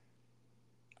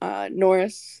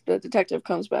Norris, the detective,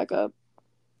 comes back up.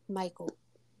 Michael.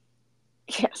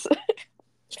 Yes.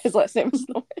 His last name is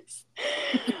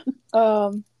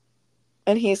Norris.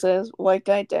 And he says, white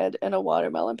guy dead in a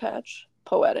watermelon patch.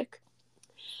 Poetic.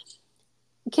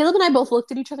 Caleb and I both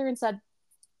looked at each other and said,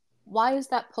 why is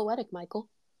that poetic, Michael?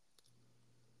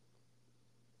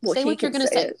 Well, say what you're going to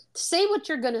say. It. Say what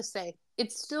you're going to say.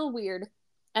 It's still weird.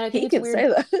 And I think it's weird. He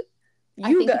can say that.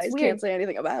 You guys can't say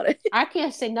anything about it. I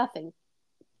can't say nothing.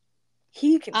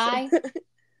 He can say that.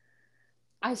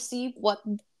 I see what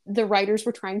the writers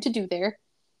were trying to do there.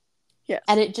 Yes.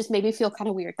 And it just made me feel kind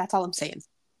of weird. That's all I'm saying.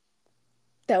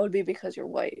 That would be because you're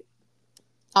white.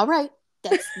 All right.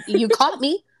 You caught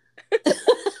me.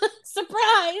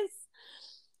 Surprise.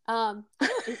 I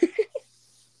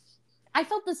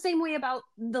felt the same way about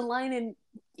the line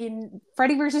in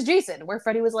Freddy versus Jason, where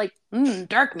Freddy was like,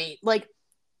 dark meat. Like,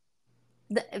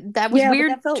 that was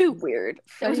weird, that felt too. Weird.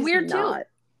 That was weird, too.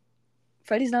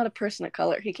 Freddy's not a person of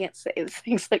color. He can't say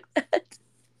things like that.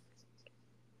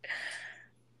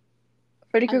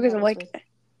 Freddy Krueger's a white guy.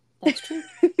 That's true.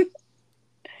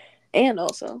 And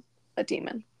also a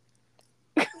demon.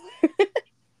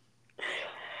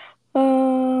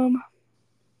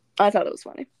 I thought it was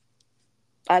funny.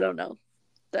 I don't know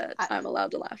that I'm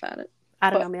allowed to laugh at it. I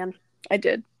don't know, man. I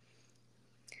did.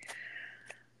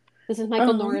 This is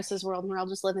Michael Norris's world, and we're all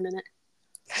just living in it.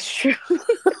 That's true.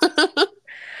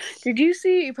 Did you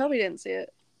see? You probably didn't see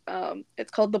it.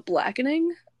 It's called The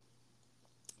Blackening.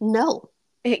 No.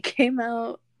 It came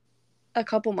out a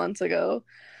couple months ago.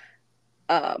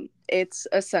 It's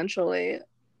essentially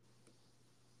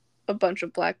a bunch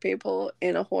of black people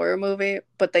in a horror movie,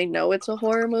 but they know it's a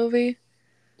horror movie.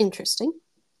 Interesting.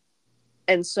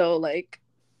 And so, like,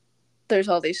 there's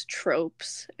all these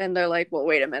tropes, and they're like, well,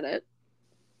 wait a minute.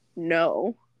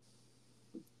 No.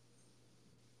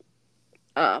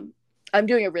 I'm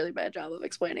doing a really bad job of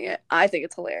explaining it. I think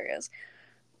it's hilarious.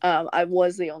 I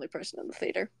was the only person in the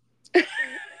theater.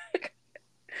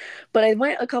 But I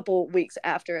went a couple weeks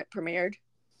after it premiered,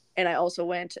 and I also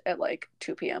went at like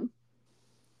 2 p.m.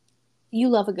 You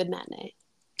love a good matinee.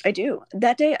 I do.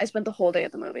 That day, I spent the whole day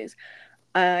at the movies.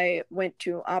 I went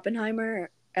to Oppenheimer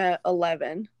at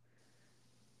 11,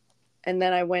 and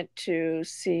then I went to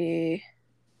see...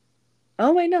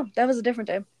 Oh, wait, no. That was a different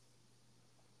day.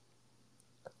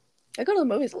 I go to the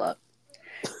movies a lot.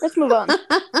 Let's move on.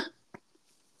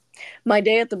 My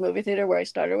day at the movie theater where I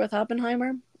started with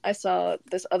Oppenheimer, I saw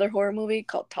this other horror movie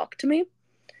called Talk to Me.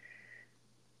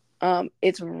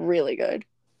 It's really good.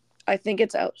 I think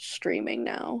it's out streaming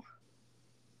now.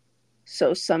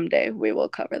 So someday we will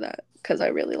cover that because I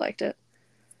really liked it.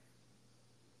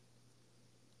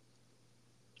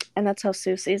 And that's how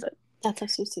Sue sees it. That's how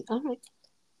Sue sees it. All right.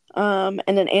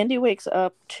 And then Andy wakes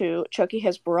up to Chucky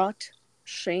has brought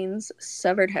Shane's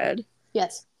severed head.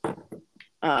 Yes.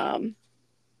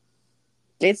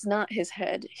 It's not his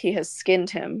head. He has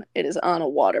skinned him. It is on a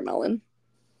watermelon.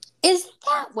 Is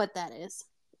that what that is?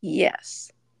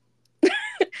 Yes.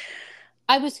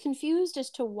 I was confused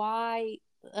as to why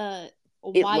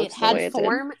it had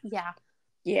form. Yeah.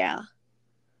 Yeah.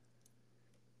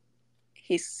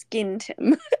 He skinned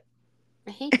him.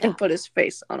 I hate that. And put his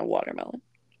face on a watermelon.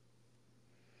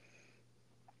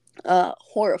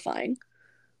 Horrifying.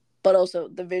 But also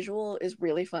the visual is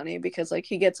really funny because like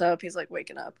he gets up, he's like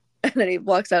waking up, and then he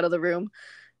walks out of the room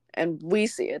and we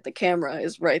see it. The camera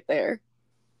is right there.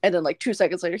 And then like 2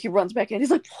 seconds later he runs back in. He's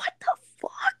like, what the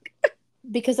fuck?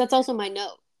 Because that's also my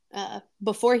note.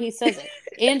 Before he says it.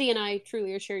 Andy and I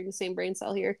truly are sharing the same brain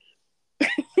cell here.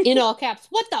 In all caps.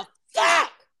 What the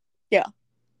fuck? Yeah.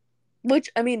 Which,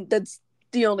 I mean, that's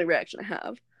the only reaction I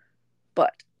have.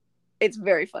 But it's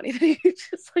very funny that he's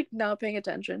just like not paying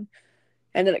attention.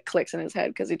 And then it clicks in his head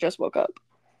because he just woke up.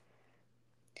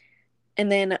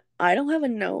 And then I don't have a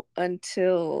note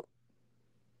until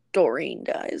Doreen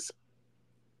dies.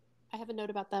 I have a note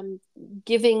about them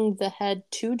giving the head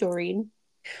to Doreen.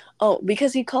 Oh,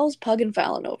 because he calls Pug and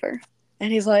Fallon over.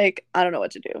 And he's like, I don't know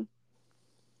what to do.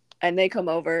 And they come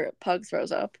over. Pug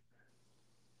throws up.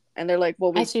 And they're like,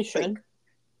 well, As you should.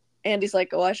 Andy's like,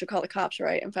 oh, I should call the cops,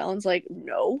 right? And Fallon's like,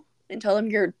 no. And tell him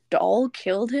your doll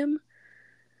killed him.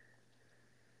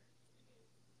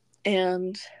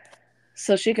 And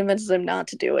so she convinces him not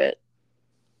to do it.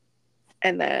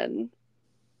 And then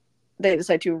they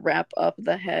decide to wrap up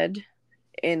the head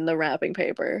in the wrapping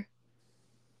paper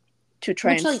to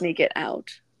try and sneak it out.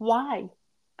 Why?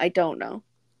 I don't know.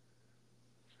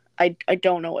 I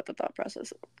don't know what the thought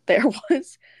process there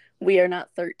was. We are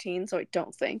not 13, so I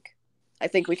don't think. I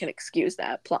think we can excuse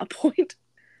that plot point.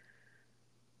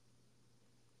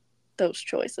 Those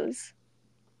choices.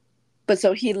 But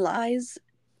so he lies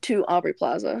to Aubrey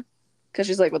Plaza because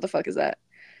she's like, what the fuck is that?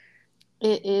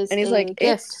 It is. And he's like,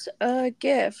 it's a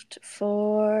gift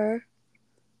for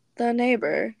the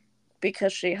neighbor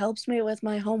because she helps me with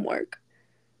my homework.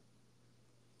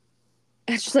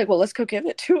 And she's like, well, let's go give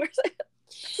it to her.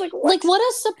 Like, what? Like, what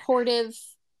a supportive...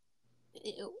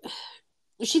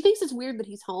 She thinks it's weird that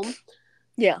he's home.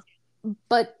 Yeah.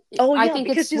 But I think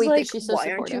it's sweet like, that she's so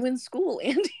supportive. Why aren't you in school,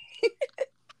 Andy?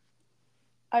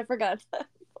 I forgot that.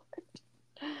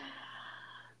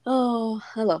 Oh,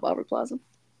 I love Aubrey Plaza.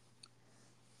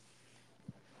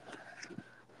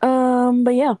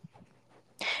 But yeah.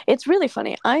 It's really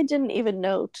funny. I didn't even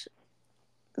note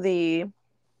the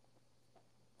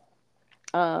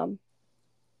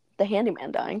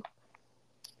handyman dying.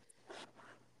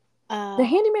 The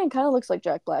handyman kind of looks like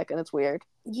Jack Black, and it's weird.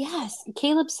 Yes.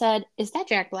 Caleb said, is that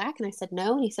Jack Black? And I said,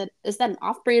 no. And he said, is that an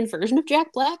off-brand version of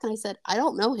Jack Black? And I said, I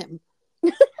don't know him.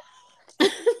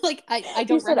 Like, I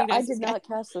don't recognize I did not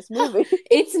cast this movie.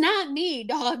 It's not me,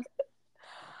 dog.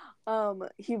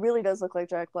 He really does look like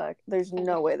Jack Black. There's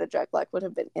no way that Jack Black would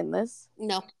have been in this.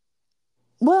 No.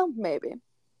 Well, maybe.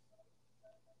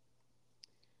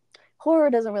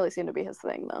 Horror doesn't really seem to be his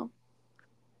thing, though.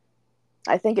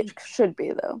 I think it should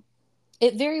be, though.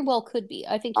 It very well could be.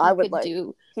 I think he could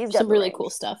do some really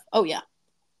cool stuff. Oh, yeah.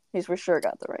 He's for sure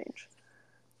got the range.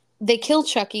 They kill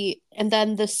Chucky, and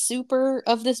then the super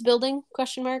of this building,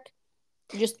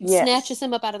 just snatches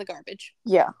him up out of the garbage.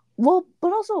 Yeah. Well,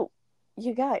 but also,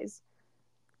 you guys,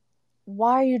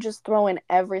 why are you just throwing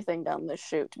everything down the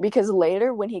chute? Because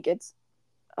later, when he gets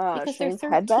Because they're Shane's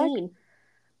head back, 13.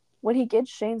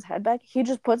 he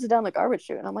just puts it down the garbage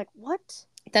chute. And I'm like, what?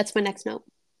 That's my next note.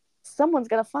 Someone's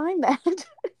going to find that.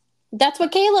 That's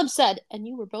what Caleb said. And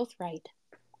you were both right.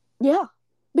 Yeah.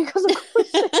 Because of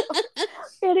course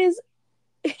it is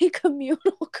a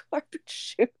communal garbage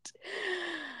chute.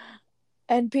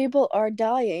 And people are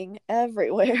dying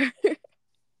everywhere. The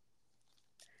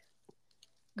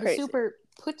Crazy. super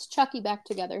puts Chucky back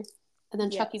together. And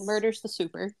then Chucky Yes. murders the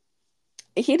super.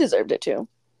 He deserved it too.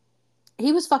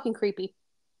 He was fucking creepy.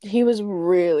 He was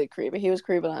really creepy. He was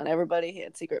creeping on everybody. He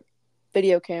had secret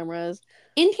video cameras.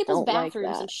 In people's Don't like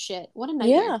bathrooms that. and shit. What a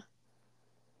nightmare. Yeah.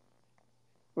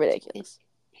 Ridiculous.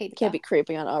 Hated Can't that. be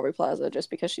creeping on Aubrey Plaza just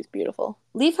because she's beautiful.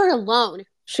 Leave her alone.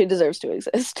 She deserves to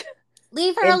exist.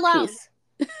 Leave her In alone. peace.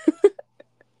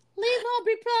 Leave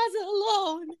Aubrey Plaza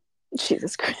alone.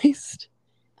 Jesus Christ.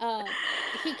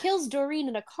 He kills Doreen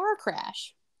in a car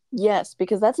crash. Yes,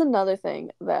 because that's another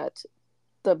thing that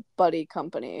the buddy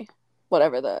company,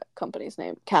 whatever the company's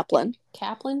name, Kaplan.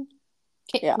 Kaplan?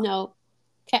 Yeah. No.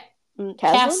 Caslin?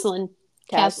 Caslin.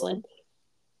 Caslin.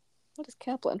 What is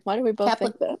Kaplan? Why do we both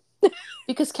Kaplan. think that?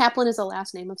 Because Kaplan is the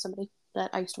last name of somebody that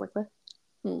I used to work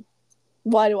with.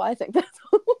 Why do I think that?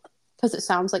 Because it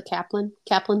sounds like Kaplan.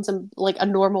 Kaplan's a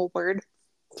normal word.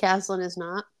 Caslin is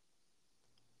not.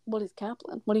 What is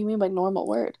Kaplan? What do you mean by normal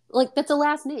word? Like, that's a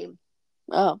last name.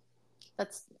 Oh.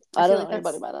 That's. I feel don't know like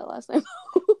anybody by that last name.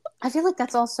 I feel like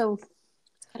that's also. It's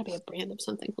gotta be a brand of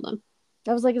something. Hold on.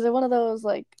 I was like, is it one of those,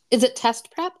 like... Is it Test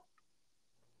Prep?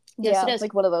 Yes, yeah, it is.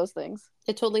 like one of those things.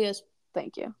 It totally is.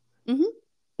 Thank you. Mm-hmm.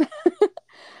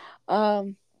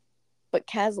 But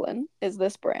Caslin is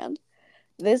this brand.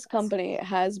 This company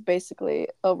has basically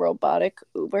a robotic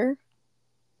Uber.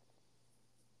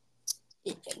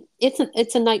 It's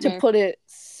a nightmare. To put it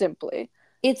simply.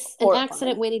 It's horrifying. An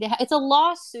accident waiting to happen. It's a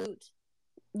lawsuit.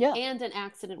 Yeah. And an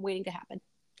accident waiting to happen.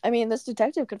 I mean, this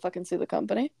detective could fucking sue the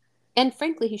company. And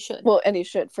frankly, he should. Well, and he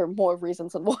should for more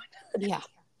reasons than one. Yeah.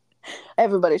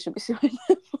 Everybody should be suing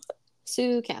him.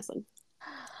 Sue Caslin.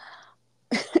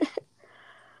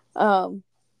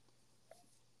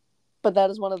 But that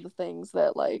is one of the things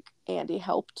that, like, Andy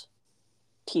helped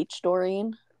teach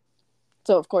Doreen.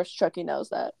 So, of course, Chucky knows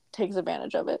that, takes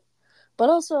advantage of it. But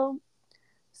also,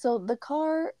 so the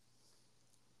car,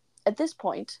 at this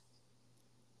point,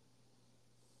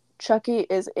 Chucky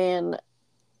is in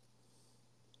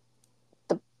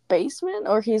the basement,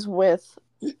 or he's with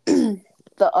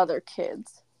the other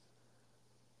kids?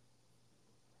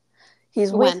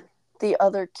 He's with the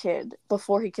other kid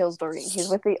before he kills Doreen. He's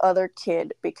with the other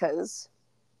kid because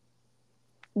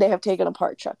they have taken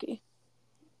apart Chucky.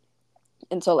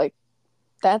 And so, like,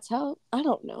 that's how... I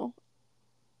don't know.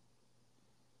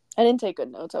 I didn't take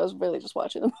good notes. I was really just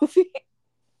watching the movie.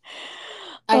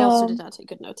 I also did not take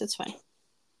good notes. It's fine.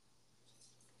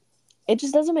 It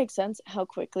just doesn't make sense how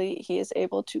quickly he is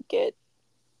able to get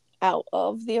out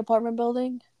of the apartment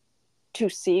building to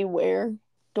see where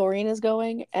Doreen is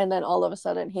going, and then all of a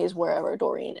sudden he's wherever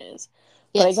Doreen is.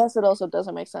 Yes. But I guess it also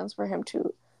doesn't make sense for him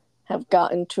to have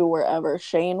gotten to wherever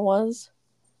Shane was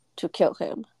to kill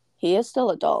him. He is still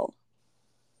a doll.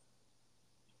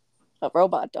 A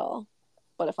robot doll.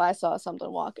 But if I saw something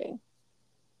walking,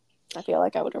 I feel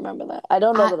like I would remember that. I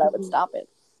don't know that I would stop it.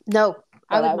 No,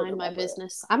 I would mind my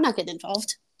business. I'm not getting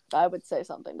involved. I would say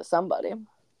something to somebody,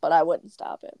 but I wouldn't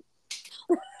stop it.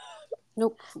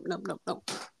 Nope.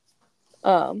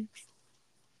 And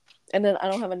then I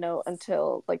don't have a note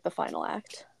until, like, the final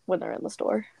act when they're in the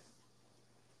store.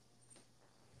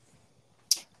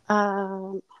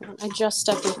 Hold on. I just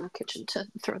stepped into the kitchen to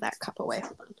throw that cup away.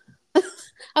 Hold on.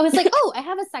 I was like, oh, I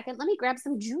have a second. Let me grab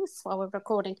some juice while we're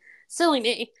recording. Silly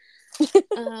me.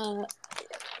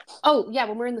 Oh, yeah,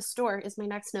 when we're in the store is my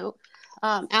next note.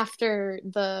 After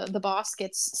the boss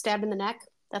gets stabbed in the neck,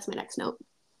 that's my next note.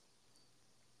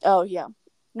 Oh, yeah.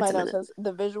 My note says,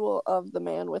 the visual of the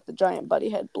man with the giant buddy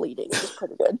head bleeding is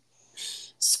pretty good.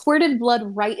 Squirted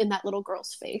blood right in that little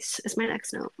girl's face is my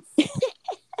next note.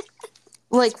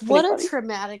 Like, what a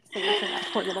traumatic thing for that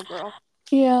poor little girl.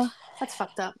 Yeah. That's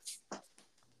fucked up.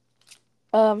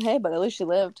 Hey, but at least she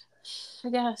lived. I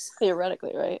guess.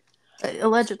 Theoretically, right?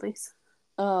 Allegedly.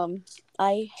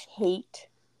 I hate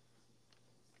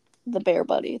the bear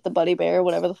buddy. The buddy bear,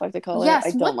 whatever the fuck they call it.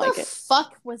 I don't like it. What the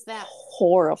fuck was that?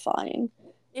 Horrifying.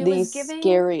 It the was giving...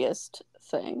 scariest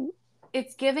thing.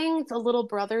 It's giving the little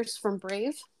brothers from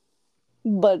Brave.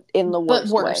 But in the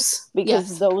worst worse. way.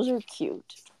 Because those are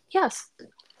cute. Yes.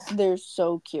 They're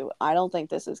so cute. I don't think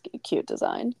this is cute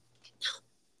design.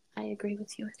 I agree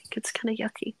with you. I think it's kind of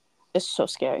yucky. It's so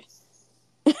scary.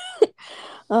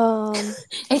 Um,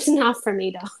 It's not for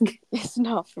me, dog. it's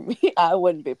not for me. I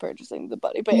wouldn't be purchasing the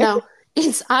Buddy Bear. No,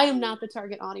 I am not the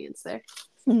target audience there.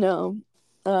 No.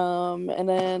 And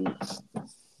then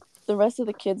the rest of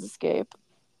the kids escape,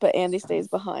 but Andy stays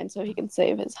behind so he can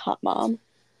save his hot mom.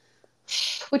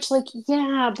 Which, like,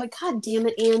 yeah, but god damn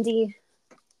it, Andy.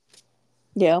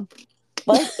 Yeah.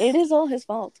 But it is all his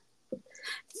fault.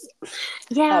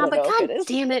 Yeah, but god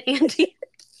damn it, Andy.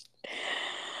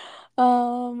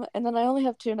 And then I only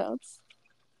have 2 notes.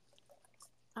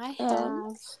 I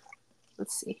have,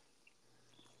 let's see.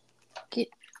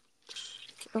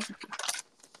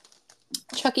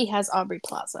 Chucky has Aubrey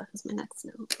Plaza is my next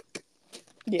note.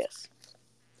 Yes.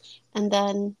 And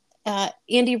then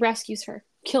Andy rescues her,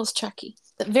 kills Chucky.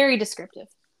 Very descriptive.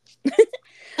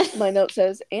 My note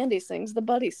says Andy sings the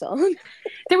Buddy song.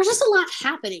 There was just a lot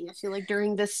happening, I feel like,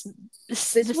 during this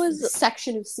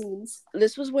section of scenes.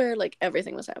 This was where, like,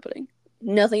 everything was happening.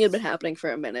 Nothing had been happening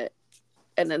for a minute,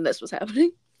 and then this was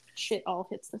happening. Shit all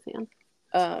hits the fan.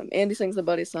 Andy sings the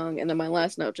Buddy song, and then my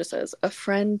last note just says, a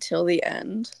friend till the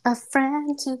end. A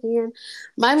friend till the end.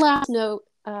 My last note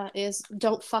is,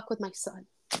 don't fuck with my son.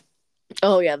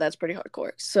 Oh, yeah, that's pretty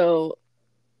hardcore. So,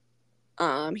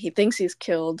 he thinks he's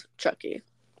killed Chucky.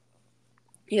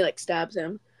 He, like, stabs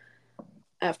him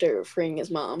after freeing his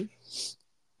mom.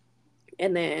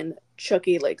 And then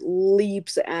Chucky, like,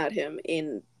 leaps at him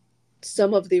in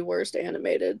some of the worst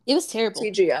animated it was terrible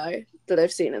CGI that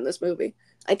I've seen in this movie.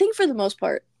 I think for the most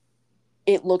part,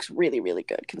 it looks really, really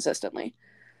good consistently.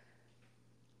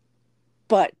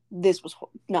 But this was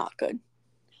not good.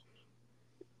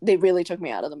 They really took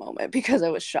me out of the moment because I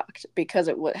was shocked because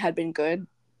it had been good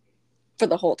for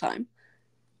the whole time.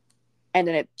 And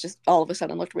then it just all of a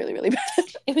sudden looked really, really bad.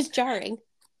 It was jarring.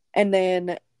 And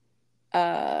then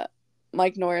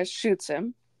Mike Norris shoots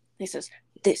him. He says,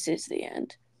 this is the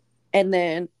end. And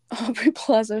then Aubrey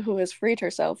Plaza, who has freed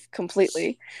herself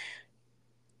completely,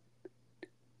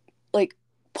 like,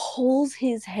 pulls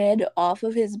his head off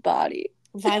of his body.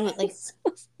 Violently.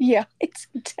 Yeah, it's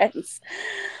intense.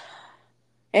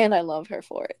 And I love her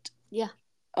for it. Yeah.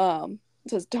 It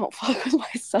says, don't fuck with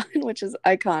my son, which is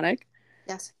iconic.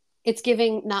 Yes. It's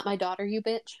giving, not my daughter, you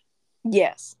bitch.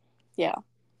 Yes. Yeah.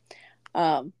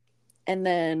 And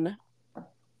then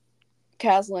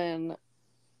Caslin,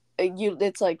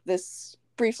 it's like this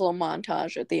brief little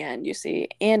montage at the end. You see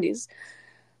Andy's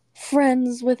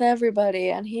friends with everybody,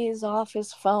 and he's off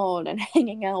his phone and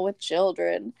hanging out with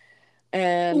children.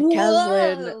 And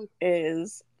Caslin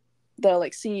is the,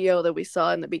 like, CEO that we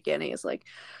saw in the beginning is like,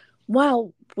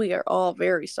 while we are all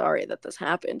very sorry that this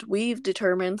happened, we've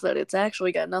determined that it's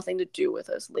actually got nothing to do with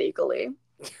us legally,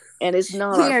 and it's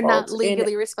not we our are fault not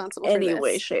legally responsible for any this.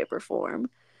 way, shape, or form.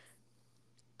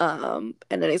 And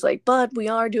then he's like, but we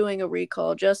are doing a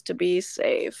recall just to be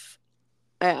safe.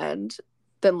 And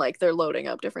then, like, they're loading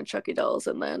up different Chucky dolls,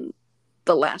 and then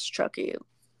the last Chucky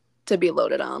to be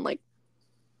loaded on, like,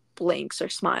 blinks or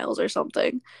smiles or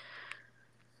something.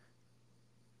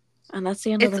 And that's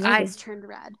the end of the movie. Its eyes turned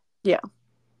red. Yeah.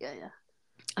 Yeah.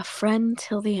 A friend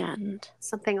till the end.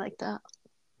 Something like that.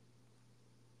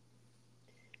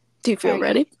 Do you feel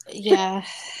ready? Yeah.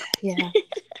 Yeah.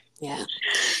 Yeah.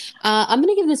 I'm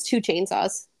going to give this 2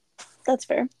 chainsaws. That's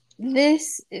fair.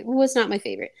 This was not my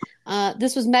favorite.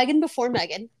 This was Megan before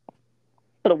Megan.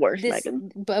 But a worse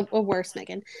Megan. But a worse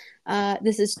Megan.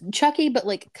 This is Chucky, but,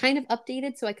 like, kind of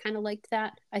updated, so I kind of liked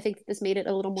that. I think this made it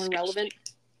a little more relevant.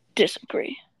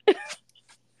 Disagree.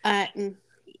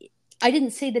 I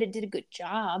didn't say that it did a good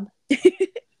job.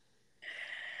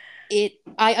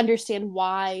 I understand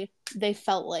why they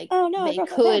felt like they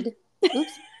could.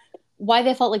 Oops. Why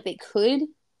they felt like they could,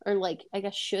 or, like, I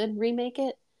guess should remake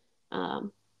it.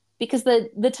 Because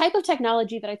the type of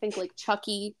technology that I think, like,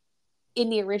 Chucky in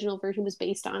the original version was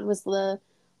based on was the,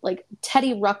 like,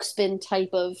 Teddy Ruxpin type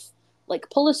of, like,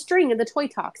 pull a string and the toy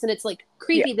talks, and it's, like,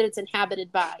 creepy that it's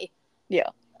inhabited by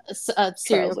a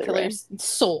serial killer's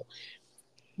soul.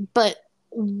 But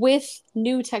with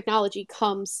new technology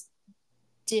comes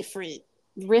different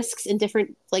risks and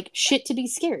different, like, shit to be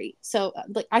scary. So,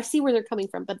 like, I see where they're coming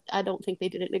from, but I don't think they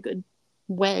did it in a good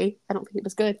way. I don't think it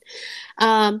was good.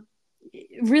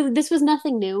 Really, this was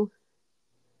nothing new.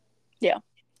 Yeah.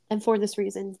 And for this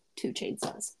reason, 2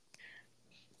 chainsaws.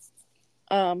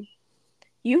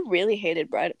 You really hated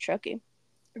Bride of Chucky.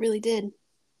 I really did.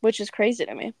 Which is crazy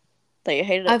to me that you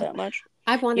hated it that much.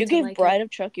 I wanted you to gave like Bride it.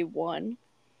 of Chucky 1.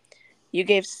 You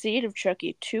gave Seed of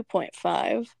Chucky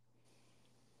 2.5.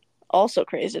 Also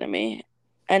crazy to me.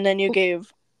 And then you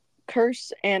gave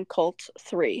Curse and Cult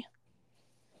 3.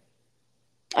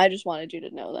 I just wanted you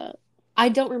to know that. I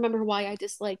don't remember why I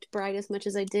disliked Bride as much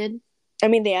as I did. I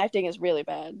mean, the acting is really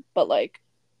bad, but like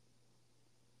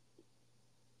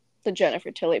the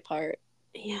Jennifer Tilly part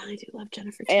Yeah, I do love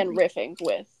Jennifer and Tilly. riffing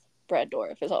with Brad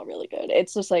Dourif is all really good.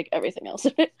 It's just like everything else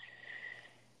in it.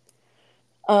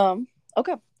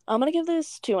 Okay. I'm gonna give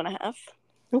this 2.5.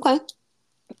 Okay.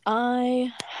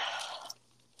 I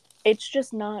it's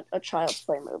just not a Child's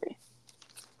Play movie.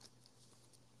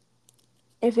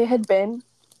 If it had been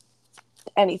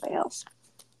anything else,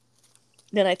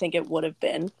 then I think it would have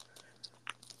been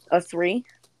a 3.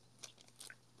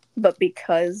 But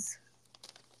because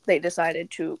they decided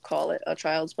to call it a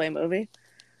Child's Play movie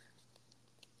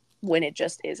when it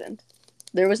just isn't,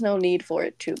 there was no need for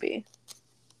it to be.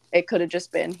 It could have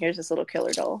just been, here's this little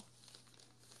killer doll.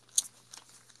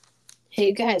 Hey,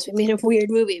 you guys, we made a weird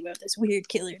movie about this weird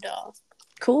killer doll.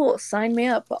 Cool, sign me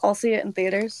up. I'll see it in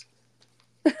theaters.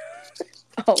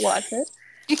 I'll watch it.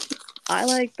 I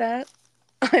like that.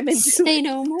 I'm into Say it.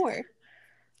 no more.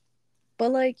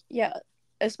 But like, yeah,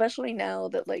 especially now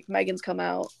that like Megan's come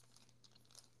out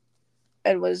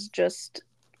and was just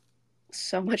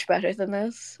so much better than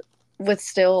this, with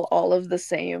still all of the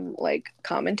same like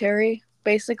commentary,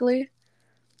 basically,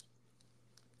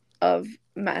 of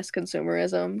mass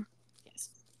consumerism, Yes.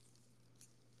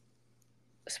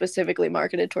 specifically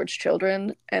marketed towards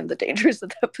children and the dangers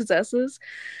that possesses.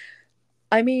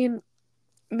 I mean,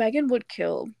 Megan would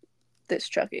kill this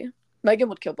Chucky. Megan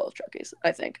would kill both Chuckies,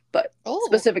 I think, but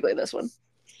specifically this one.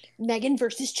 Megan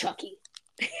versus Chucky.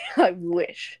 I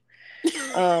wish.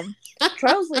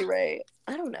 Charles Lee Ray,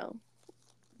 I don't know.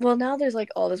 Well, now there's like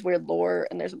all this weird lore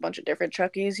and there's a bunch of different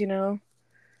Chuckies, you know?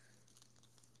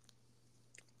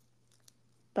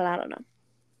 But I don't know.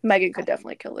 Megan could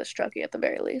definitely kill this Chucky at the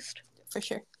very least. For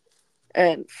sure.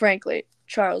 And frankly,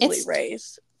 Charles Lee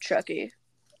Ray's Chucky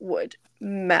would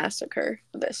massacre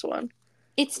this one.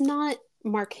 It's not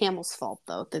Mark Hamill's fault,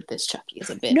 though, that this Chucky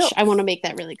is a bitch. No. I want to make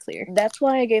that really clear. That's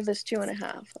why I gave this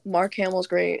 2.5. Mark Hamill's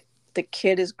great. The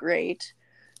kid is great.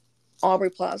 Aubrey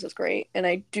Plaza's great. And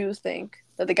I do think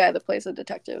that the guy that plays the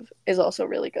detective is also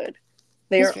really good.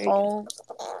 They are all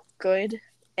good,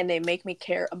 and they make me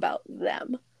care about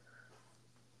them.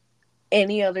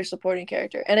 Any other supporting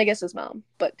character, and I guess his mom,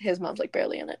 but his mom's like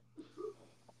barely in it.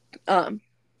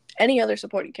 Any other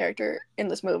supporting character in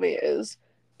this movie is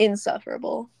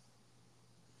insufferable,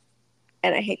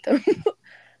 and I hate them.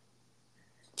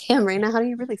 Damn, Raina, how do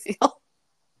you really feel?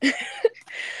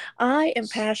 I am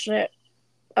passionate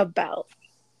about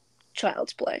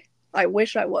Child's Play. I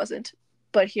wish I wasn't,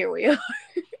 but here we are.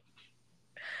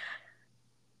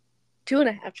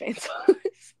 2.5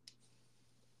 chainsaws.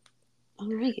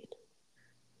 All right.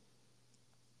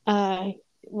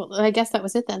 Well, I guess that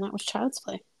was it then. That was Child's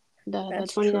Play, the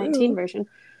 2019 version.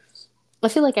 I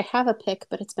feel like I have a pick,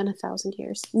 but it's been 1,000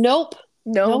 years. Nope,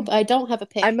 I don't have a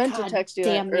pick. I meant to text you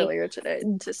that earlier today.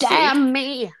 Damn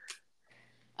me.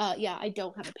 Yeah, I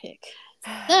don't have a pick.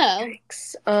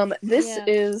 So, this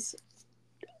is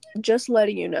just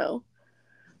letting you know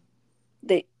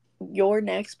that your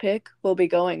next pick will be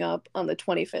going up on the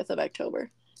 25th of October.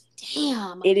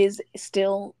 Damn. It is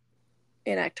still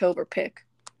an October pick.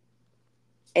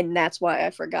 And that's why I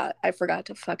forgot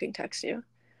to fucking text you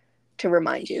to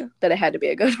remind you that it had to be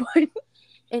a good one.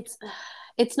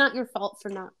 It's not your fault for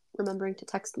not remembering to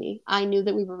text me. I knew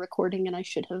that we were recording and I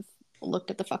should have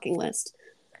looked at the fucking list.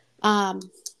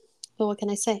 But what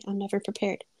can I say? I'm never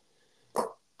prepared.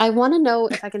 I want to know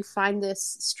if I can find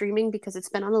this streaming because it's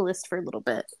been on the list for a little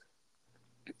bit.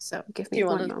 So give me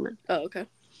one moment. Oh, okay.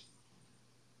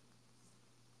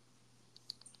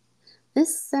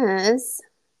 This says,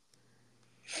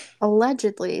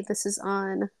 allegedly, this is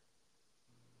on.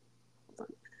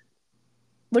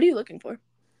 What are you looking for?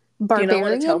 Barbarian? Do you not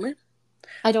want to tell me?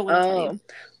 I don't want to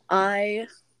tell you.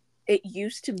 It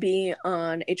used to be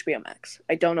on HBO Max.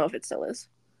 I don't know if it still is.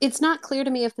 It's not clear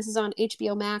to me if this is on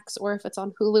HBO Max or if it's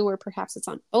on Hulu or perhaps it's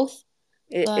on both.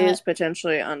 It is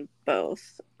potentially on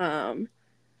both. I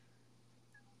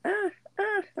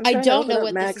don't know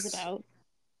what Max. This is about.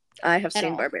 I have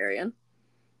seen Barbarian.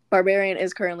 Barbarian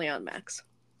is currently on Max.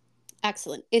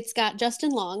 Excellent. It's got Justin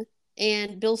Long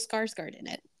and Bill Skarsgård in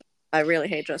it. I really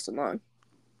hate Justin Long.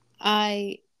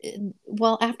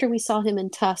 Well, after we saw him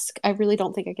in Tusk, I really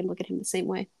don't think I can look at him the same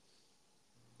way.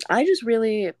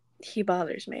 He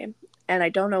bothers me, and I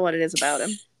don't know what it is about him.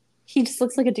 He just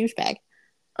looks like a douchebag.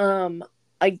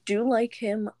 I do like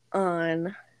him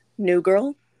on New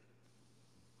Girl.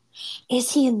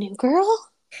 Is he a New Girl?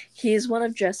 He's one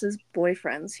of Jess's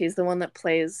boyfriends. He's the one that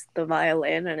plays the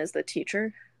violin and is the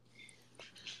teacher.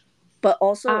 But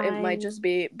also, it might just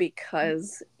be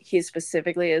because he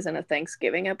specifically is in a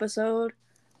Thanksgiving episode.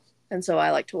 And so I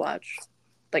like to watch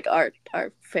like our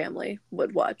family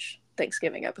would watch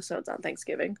Thanksgiving episodes on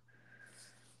Thanksgiving.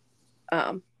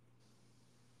 And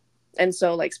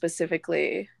so like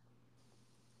specifically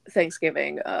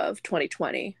Thanksgiving of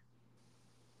 2020,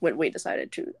 when we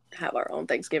decided to have our own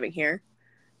Thanksgiving here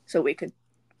so we could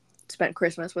spend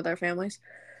Christmas with our families.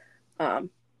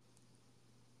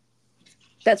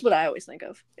 That's what I always think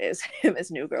of, is him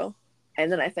as New Girl.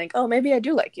 And then I think, oh, maybe I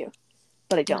do like you.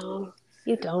 But I don't. No,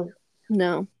 you don't.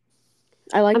 No.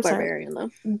 I like I'm Barbarian, sorry.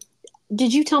 though.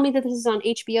 Did you tell me that this is on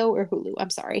HBO or Hulu?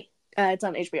 I'm sorry. It's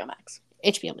on HBO Max.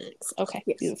 HBO Max. Okay,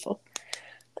 yes. Beautiful.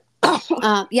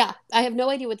 Yeah, I have no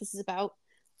idea what this is about.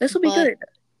 This will be good.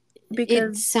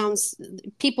 Because it sounds...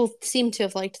 People seem to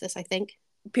have liked this, I think.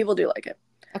 People do like it.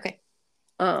 Okay.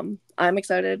 I'm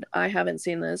excited. I haven't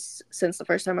seen this since the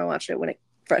first time I watched it when it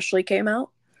freshly came out.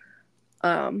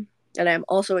 And I'm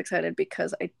also excited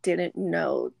because I didn't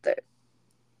know that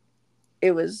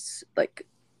it was like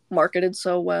marketed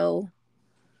so well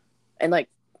and like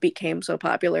became so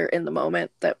popular in the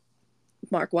moment that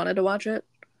Mark wanted to watch it.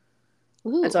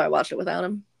 Ooh. And so I watched it without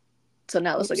him. So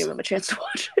now this will give him a chance to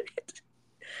watch it.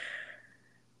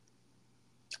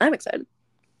 I'm excited.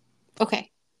 Okay.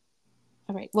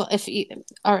 All right. Well, if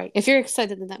you're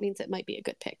excited, then that means it might be a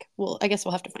good pick. Well, I guess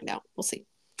we'll have to find out. We'll see.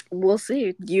 We'll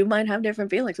see. You might have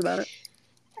different feelings about it.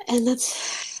 And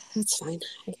that's fine,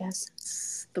 I guess.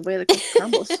 It's the way the cookie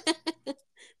crumbles.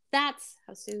 That's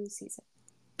how Sue sees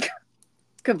it.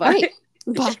 Goodbye.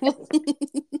 Right.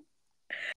 Bye.